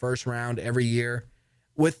lose in the first round every year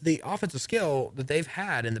with the offensive skill that they've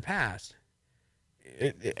had in the past,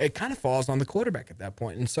 it kind of falls on the quarterback at that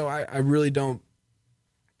point. And so I really don't.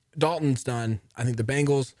 Dalton's done. I think the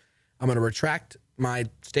Bengals, I'm going to retract my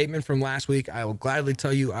statement from last week. I will gladly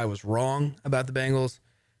tell you I was wrong about the Bengals.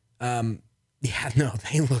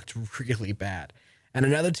 They looked really bad. And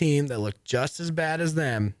another team that looked just as bad as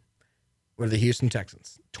them were the Houston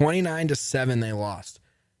Texans. 29-7 they lost.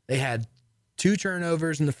 They had 2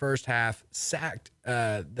 turnovers in the first half, sacked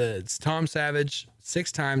Tom Savage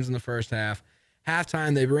 6 times in the first half.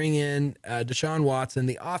 Halftime, they bring in Deshaun Watson.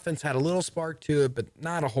 The offense had a little spark to it, but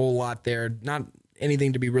not a whole lot there. Not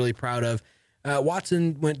anything to be really proud of.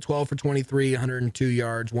 Watson went 12 for 23, 102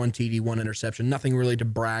 yards, 1 TD, 1 interception. Nothing really to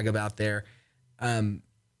brag about there.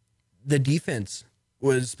 The defense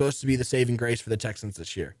was supposed to be the saving grace for the Texans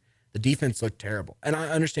this year. The defense looked terrible. And I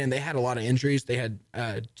understand they had a lot of injuries. They had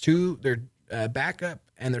their backup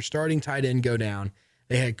and their starting tight end go down.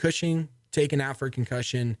 They had Cushing taken out for a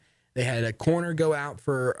concussion. They had a corner go out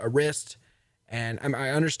for a wrist. And I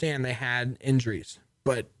understand they had injuries.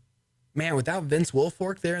 But, man, without Vince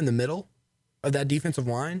Wilfork there in the middle of that defensive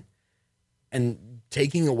line and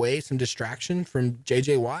taking away some distraction from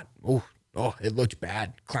J.J. Watt, it looked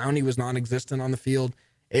bad. Clowney was non-existent on the field.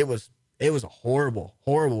 It was a horrible,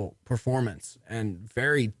 horrible performance and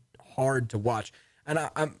very hard to watch. And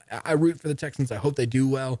I root for the Texans. I hope they do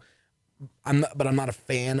well. I'm not a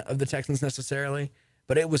fan of the Texans necessarily.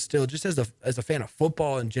 But it was still, just as a fan of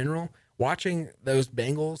football in general, watching those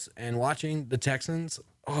Bengals and watching the Texans,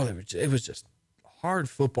 it was just hard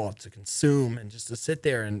football to consume and just to sit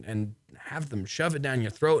there and have them shove it down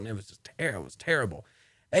your throat. And it was just it was terrible.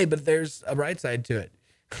 Hey, but there's a bright side to it.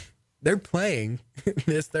 They're playing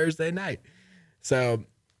this Thursday night. So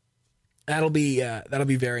that'll be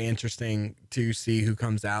very interesting to see who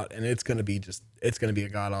comes out, and it's going to be a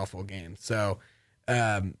god-awful game. So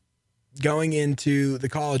going into the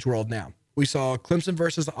college world now, we saw Clemson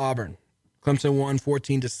versus Auburn. Clemson won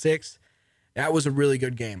 14-6. That was a really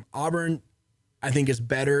good game. Auburn, I think, is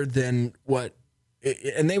better than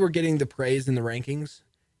and they were getting the praise in the rankings,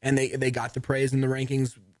 and they got the praise in the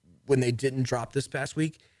rankings when they didn't drop this past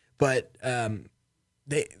week. But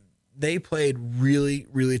they played really,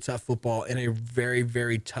 really tough football in a very,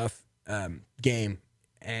 very tough game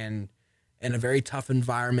and in a very tough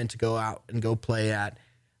environment to go out and go play at.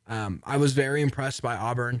 I was very impressed by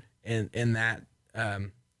Auburn in that.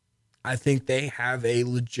 I think they have a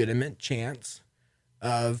legitimate chance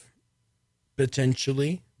of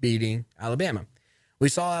potentially beating Alabama. We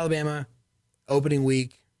saw Alabama opening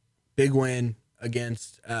week, big win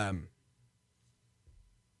against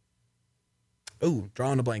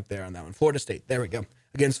drawing a blank there on that one. Florida State. There we go.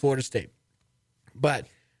 Against Florida State. But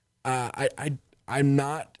I'm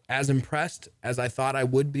not as impressed as I thought I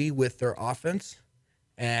would be with their offense.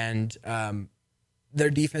 And their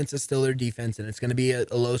defense is still their defense, and it's going to be a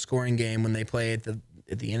low-scoring game when they play at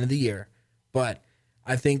the end of the year. But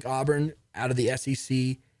I think Auburn, out of the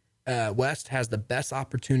SEC West, has the best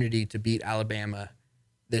opportunity to beat Alabama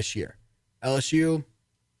this year. LSU,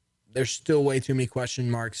 there's still way too many question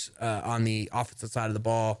marks on the offensive side of the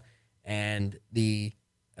ball, and the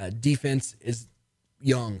defense is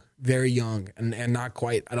young, very young, and not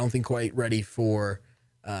quite, I don't think, quite ready for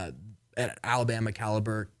an Alabama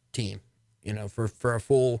caliber team, for a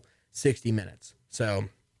full 60 minutes. So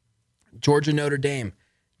Georgia, Notre Dame.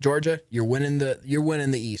 Georgia, you're winning the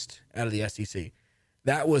East out of the SEC.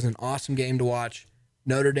 That was an awesome game to watch.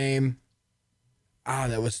 Notre Dame,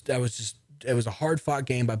 it was a hard-fought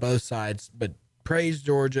game by both sides, but praise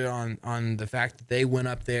Georgia on the fact that they went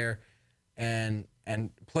up there and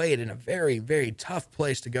played in a very, very tough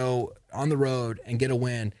place to go on the road and get a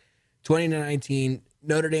win. 20-19,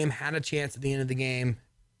 Notre Dame had a chance at the end of the game.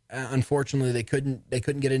 Unfortunately, they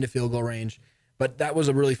couldn't get into field goal range, but that was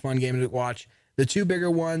a really fun game to watch. The two bigger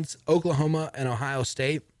ones, Oklahoma and Ohio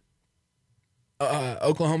State.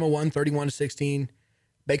 Oklahoma won 31-16.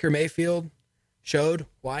 Baker Mayfield showed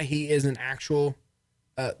why he is an actual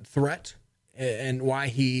threat and why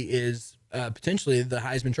he is potentially the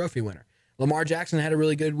Heisman Trophy winner. Lamar Jackson had a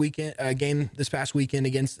really good game this past weekend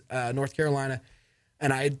against North Carolina,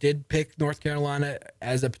 and I did pick North Carolina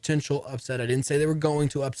as a potential upset. I didn't say they were going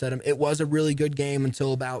to upset him. It was a really good game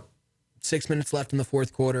until about 6 minutes left in the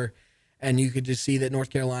fourth quarter, and you could just see that North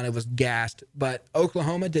Carolina was gassed. But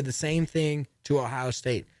Oklahoma did the same thing to Ohio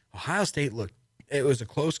State. Ohio State it was a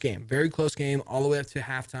close game, very close game, all the way up to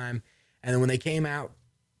halftime. And then when they came out,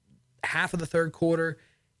 half of the third quarter,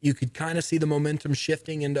 you could kind of see the momentum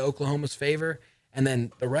shifting into Oklahoma's favor. And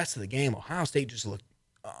then the rest of the game, Ohio State just looked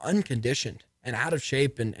unconditioned and out of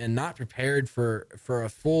shape and not prepared for a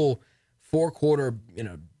full four-quarter,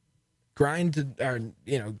 grind or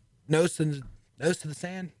nose to the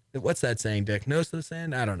sand. What's that saying, Dick? Nose to the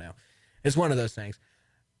sand? I don't know. It's one of those things.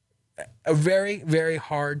 A very, very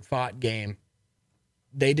hard-fought game.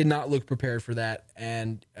 They did not look prepared for that.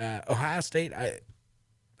 And Ohio State,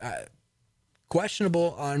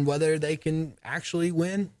 questionable on whether they can actually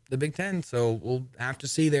win the Big Ten. So we'll have to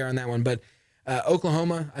see there on that one. But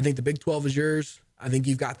Oklahoma, I think the Big 12 is yours. I think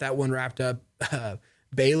you've got that one wrapped up.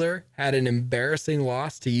 Baylor had an embarrassing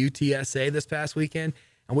loss to UTSA this past weekend.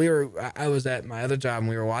 And I was at my other job and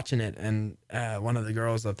we were watching it. And one of the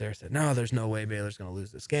girls up there said, no, there's no way Baylor's going to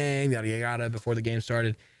lose this game, yada, yada, before the game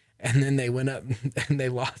started. And then they went up and they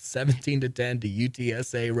lost 17-10 to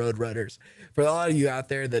UTSA Roadrunners. For a lot of you out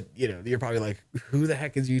there that, you're probably like, who the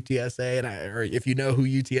heck is UTSA? Or if you know who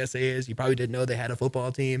UTSA is, you probably didn't know they had a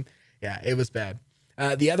football team. Yeah, it was bad.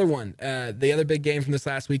 The other big game from this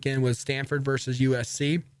last weekend was Stanford versus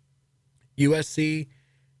USC. USC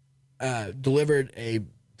delivered a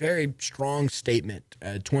very strong statement,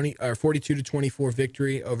 42-24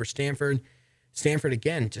 victory over Stanford. Stanford,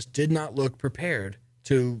 again, just did not look prepared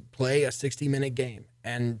to play a 60-minute game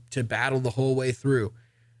and to battle the whole way through.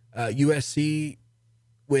 USC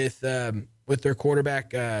with their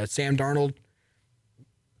quarterback, Sam Darnold,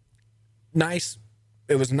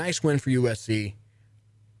 it was a nice win for USC.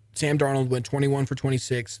 Sam Darnold went 21 for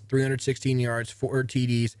 26, 316 yards, 4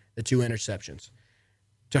 TDs, the 2 interceptions.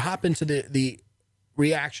 To hop into the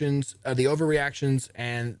reactions, the overreactions,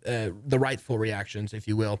 and the rightful reactions, if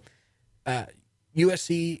you will.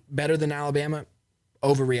 USC better than Alabama,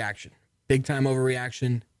 overreaction, big time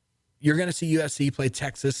overreaction. You're going to see USC play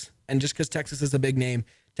Texas, and just because Texas is a big name,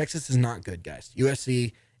 Texas is not good, guys.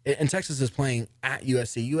 USC and Texas is playing at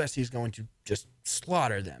USC. USC is going to just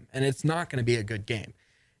slaughter them, and it's not going to be a good game.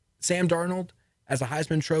 Sam Darnold as a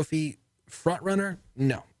Heisman Trophy front runner,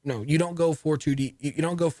 no, you don't go 4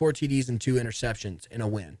 TDs and 2 interceptions in a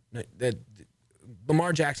win.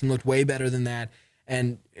 Lamar Jackson looked way better than that,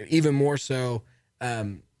 and even more so,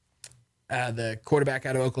 the quarterback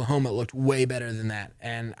out of Oklahoma looked way better than that.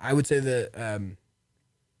 And I would say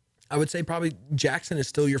probably Jackson is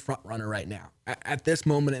still your front runner right now at this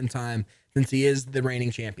moment in time, since he is the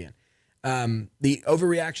reigning champion. The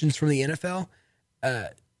overreactions from the NFL,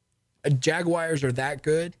 Jaguars are that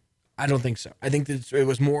good. I don't think so. I think that it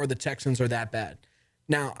was more the Texans are that bad.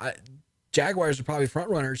 Now, Jaguars are probably front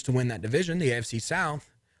runners to win that division, the AFC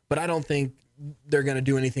South, but I don't think they're going to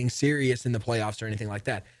do anything serious in the playoffs or anything like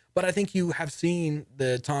that. But I think you have seen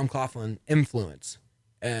the Tom Coughlin influence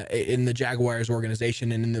in the Jaguars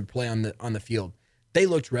organization and in the play on the field. They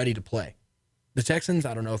looked ready to play. The Texans,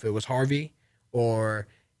 I don't know if it was Harvey or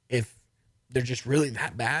if they're just really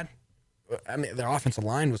that bad. I mean, their offensive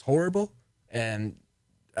line was horrible, and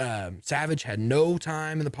Savage had no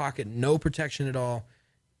time in the pocket, no protection at all.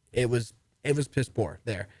 It was piss poor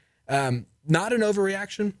there. Not an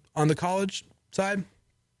overreaction on the college side.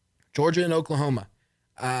 Georgia and Oklahoma.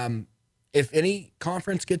 If any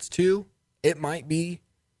conference gets 2, it might be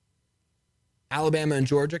Alabama and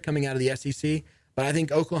Georgia coming out of the SEC, but I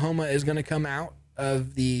think Oklahoma is going to come out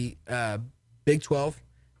of the Big 12,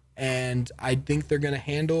 and I think they're going to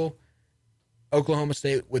handle Oklahoma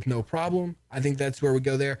State with no problem. I think that's where we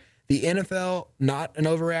go there. The NFL, not an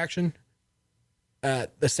overreaction.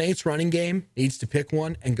 The Saints running game needs to pick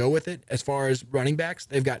one and go with it. As far as running backs,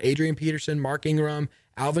 they've got Adrian Peterson, Mark Ingram,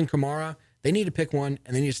 Alvin Kamara. They need to pick one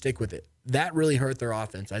and they need to stick with it. That really hurt their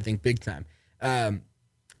offense, I think, big time.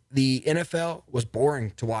 The NFL was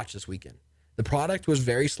boring to watch this weekend. The product was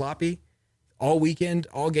very sloppy all weekend,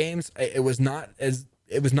 all games. It was not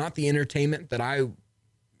the entertainment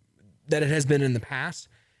that it has been in the past.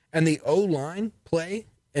 And the O-line play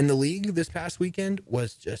in the league this past weekend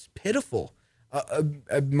was just pitiful.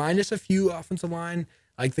 Minus a few offensive line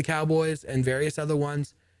like the Cowboys and various other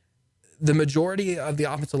ones. The majority of the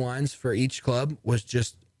offensive lines for each club was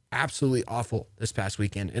just absolutely awful this past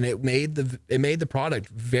weekend, and it made the product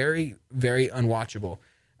very, very unwatchable.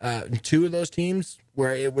 2 of those teams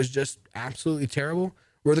where it was just absolutely terrible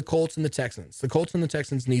were the Colts and the Texans. The Colts and the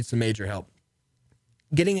Texans need some major help.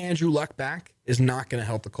 Getting Andrew Luck back is not going to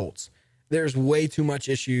help the Colts. There's way too much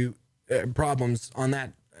problems on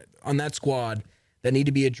that squad that need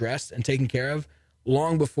to be addressed and taken care of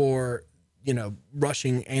long before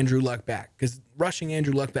rushing Andrew Luck back, because rushing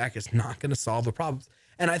Andrew Luck back is not going to solve the problems.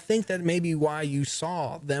 And I think that may be why you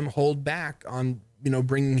saw them hold back on,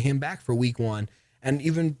 bringing him back for week 1. And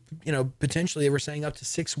even, potentially they were saying up to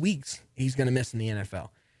 6 weeks he's going to miss in the NFL.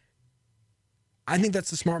 I think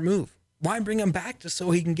that's a smart move. Why bring him back just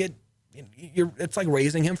so he can get, it's like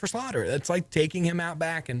raising him for slaughter. It's like taking him out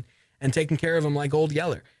back and taking care of him like old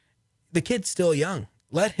Yeller. The kid's still young.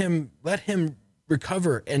 Let him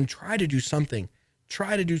recover and try to do something.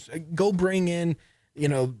 Go bring in,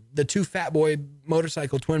 the 2 Fat Boy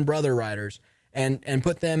motorcycle twin brother riders and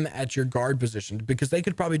put them at your guard position, because they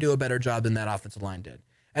could probably do a better job than that offensive line did.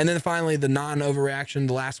 And then finally, the non-overreaction,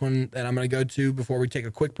 the last one that I'm going to go to before we take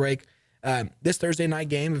a quick break. This Thursday night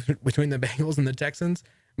game between the Bengals and the Texans,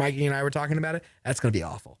 Mikey and I were talking about it. That's going to be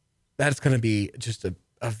awful. that's going to be just a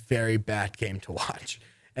very bad game to watch.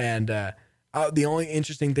 And the only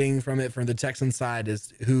interesting thing from the Texans side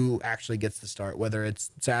is who actually gets the start, whether it's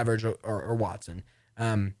Savage or Watson.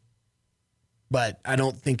 But I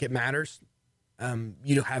don't think it matters.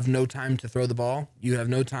 You have no time to throw the ball. You have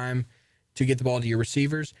no time to get the ball to your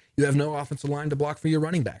receivers. You have no offensive line to block for your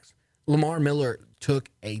running backs. Lamar Miller took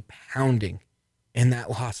a pounding in that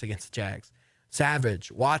loss against the Jags.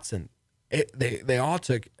 Savage, Watson, they all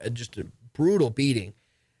took just a brutal beating.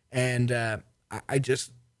 And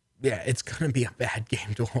it's going to be a bad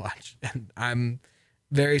game to watch. And I'm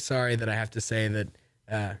very sorry that I have to say that,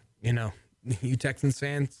 you Texans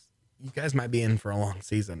fans, you guys might be in for a long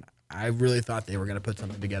season. I really thought they were going to put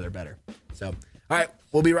something together better. So, all right,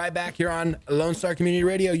 we'll be right back here on Lone Star Community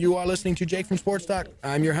Radio. You are listening to Jake from Sports Talk.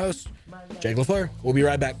 I'm your host, Jake LaFleur. We'll be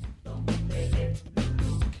right back.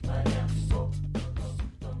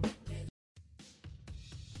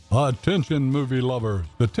 Attention movie lovers.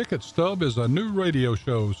 The Ticket Stub is a new radio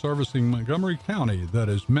show servicing Montgomery County that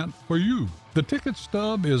is meant for you. The Ticket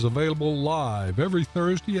Stub is available live every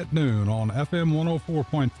Thursday at noon on FM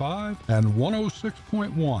 104.5 and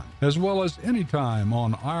 106.1, as well as anytime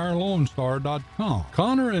on OurLoneStar.com.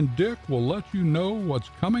 Connor and Dick will let you know what's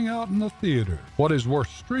coming out in the theater, what is worth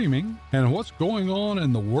streaming, and what's going on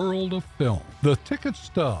in the world of film. The Ticket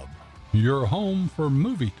Stub, your home for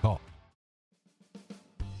movie talk.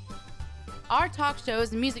 Our talk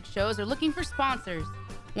shows and music shows are looking for sponsors.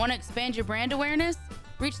 Want to expand your brand awareness?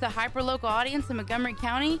 Reach the hyper-local audience in Montgomery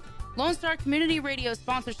County? Lone Star Community Radio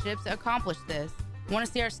sponsorships accomplish this. Want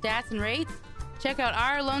to see our stats and rates? Check out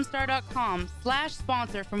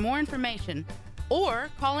OurLoneStar.com/sponsor for more information. Or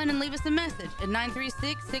call in and leave us a message at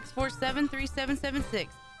 936-647-3776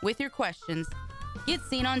 with your questions. Get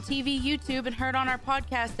seen on TV, YouTube, and heard on our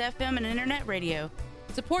podcast, FM, and internet radio.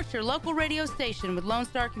 Support your local radio station with Lone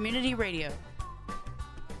Star Community Radio.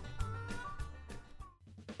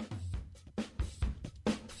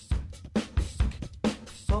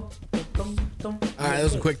 All right, that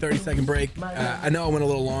was a quick 30-second break. I know I went a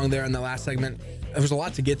little long there in the last segment. There was a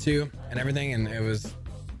lot to get to and everything, and it was,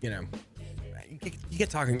 you get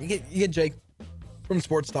talking. You get Jake from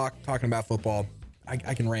Sports Talk talking about football.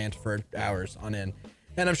 I can rant for hours on end,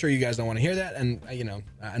 and I'm sure you guys don't want to hear that, and I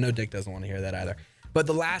know Dick doesn't want to hear that either. But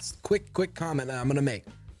the last quick comment that I'm going to make,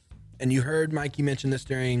 and you heard Mikey mention this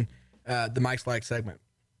during the Mike's Like segment.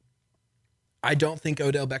 I don't think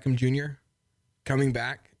Odell Beckham Jr. coming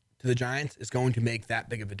back to the Giants is going to make that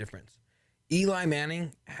big of a difference. Eli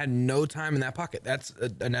Manning had no time in that pocket. That's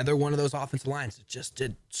another one of those offensive lines that just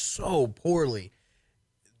did so poorly.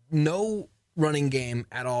 No running game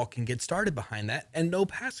at all can get started behind that, and no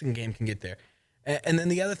passing game can get there. And then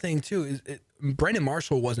the other thing, too, is Brandon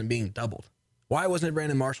Marshall wasn't being doubled. Why wasn't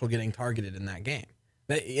Brandon Marshall getting targeted in that game?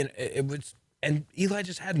 It was, and Eli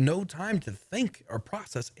just had no time to think or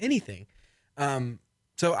process anything.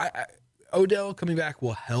 So Odell coming back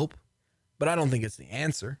will help, but I don't think it's the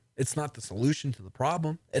answer. It's not the solution to the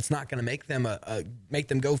problem. It's not going to make them make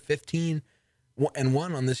them go 15-1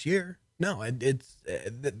 on this year. No,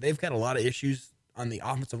 they've got a lot of issues on the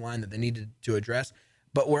offensive line that they needed to address.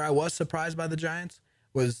 But where I was surprised by the Giants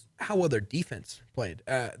was how well their defense played.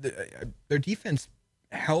 Their defense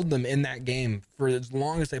held them in that game for as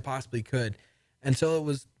long as they possibly could, until it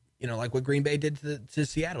was, like what Green Bay did to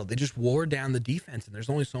Seattle. They just wore down the defense, and there's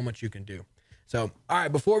only so much you can do. So, all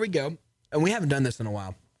right, before we go, and we haven't done this in a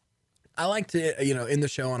while, I like to, end the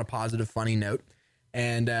show on a positive, funny note,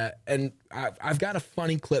 and I've got a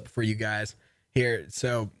funny clip for you guys here.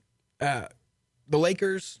 So, the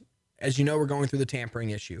Lakers, as you know, we're going through the tampering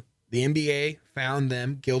issue. The NBA found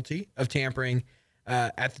them guilty of tampering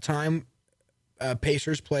at the time,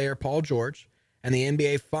 Pacers player Paul George, and the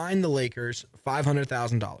NBA fined the Lakers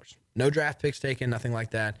 $500,000. No draft picks taken, nothing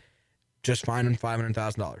like that. Just fined them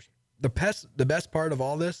 $500,000. The best part of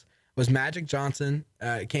all this was Magic Johnson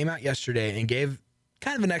came out yesterday and gave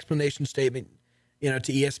kind of an explanation statement, to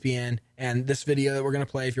ESPN. And this video that we're going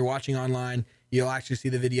to play, if you're watching online, you'll actually see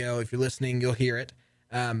the video. If you're listening, you'll hear it.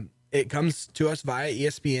 It comes to us via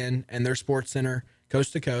ESPN and their Sports Center,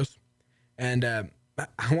 coast to coast. And I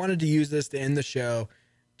wanted to use this to end the show,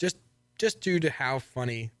 just due to how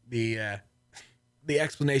funny the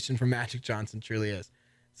explanation from Magic Johnson truly is.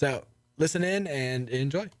 So listen in and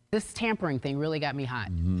enjoy. This tampering thing really got me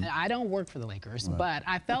hot. Mm-hmm. I don't work for the Lakers, but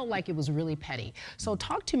I felt like it was really petty. So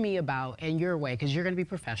talk to me about, in your way, because you're going to be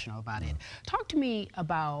professional about it. Talk to me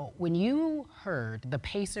about when you heard the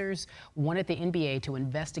Pacers wanted the NBA to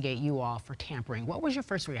investigate you all for tampering. What was your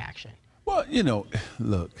first reaction? Well,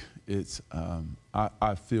 look, it's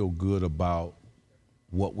I feel good about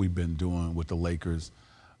what we've been doing with the Lakers.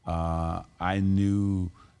 I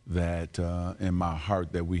knew that in my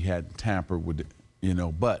heart that we hadn't tampered with it,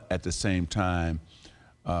 but at the same time,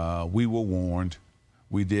 we were warned.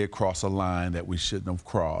 We did cross a line that we shouldn't have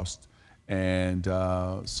crossed. And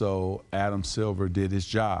so Adam Silver did his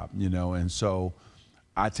job, and so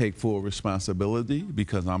I take full responsibility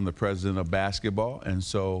because I'm the president of basketball. And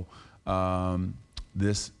so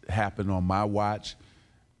this happened on my watch.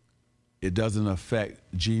 It doesn't affect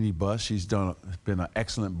Jeannie Buss. She's been an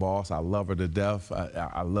excellent boss. I love her to death.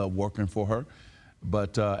 I love working for her.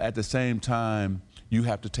 But at the same time, you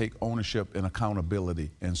have to take ownership and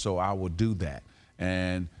accountability. And so I will do that.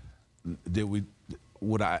 And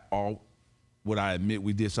would I admit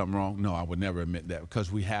we did something wrong? No, I would never admit that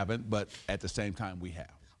because we haven't. But at the same time, we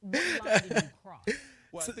have. What line did you cross?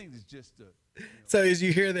 Well, I think it's just So as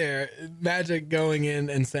you hear there, Magic going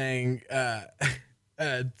in and saying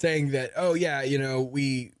that, oh yeah,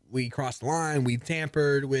 we crossed the line, we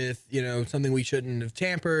tampered with, something we shouldn't have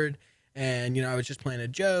tampered, and I was just playing a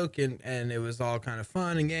joke, and it was all kind of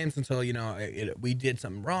fun and games until we did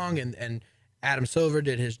something wrong, and Adam Silver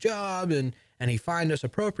did his job, and he fined us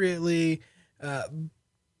appropriately, but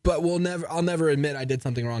I'll never admit I did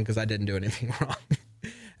something wrong because I didn't do anything wrong.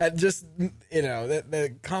 Just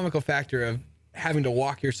the comical factor of having to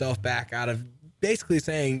walk yourself back out of basically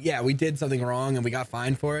saying, yeah, we did something wrong and we got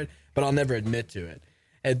fined for it, but I'll never admit to it.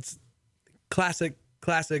 It's classic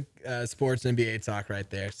sports NBA talk right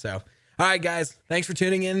there. So, all right, guys, thanks for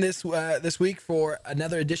tuning in this week for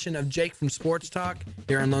another edition of Jake from Sports Talk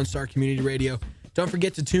here on Lone Star Community Radio. Don't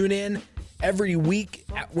forget to tune in every week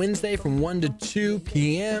at Wednesday from 1 to 2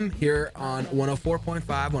 p.m. here on 104.5,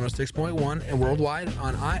 106.1, and worldwide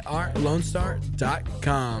on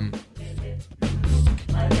irlonestar.com.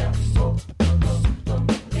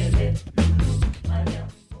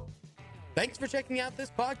 Thanks for checking out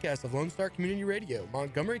this podcast of Lone Star Community Radio,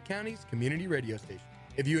 Montgomery County's community radio station.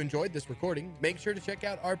 If you enjoyed this recording, make sure to check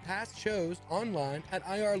out our past shows online at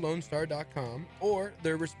irlonestar.com or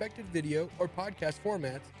their respective video or podcast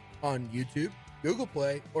formats on YouTube, Google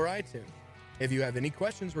Play, or iTunes. If you have any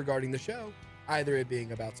questions regarding the show, either it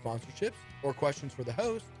being about sponsorships or questions for the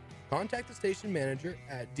host, contact the station manager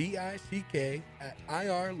at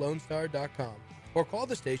dick@irlonestar.com or call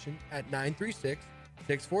the station at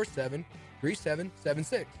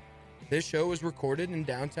 936-647-3776. This show was recorded in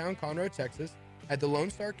downtown Conroe, Texas at the Lone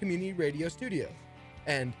Star Community Radio Studios,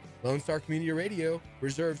 and Lone Star Community Radio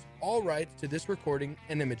reserves all rights to this recording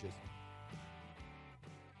and images.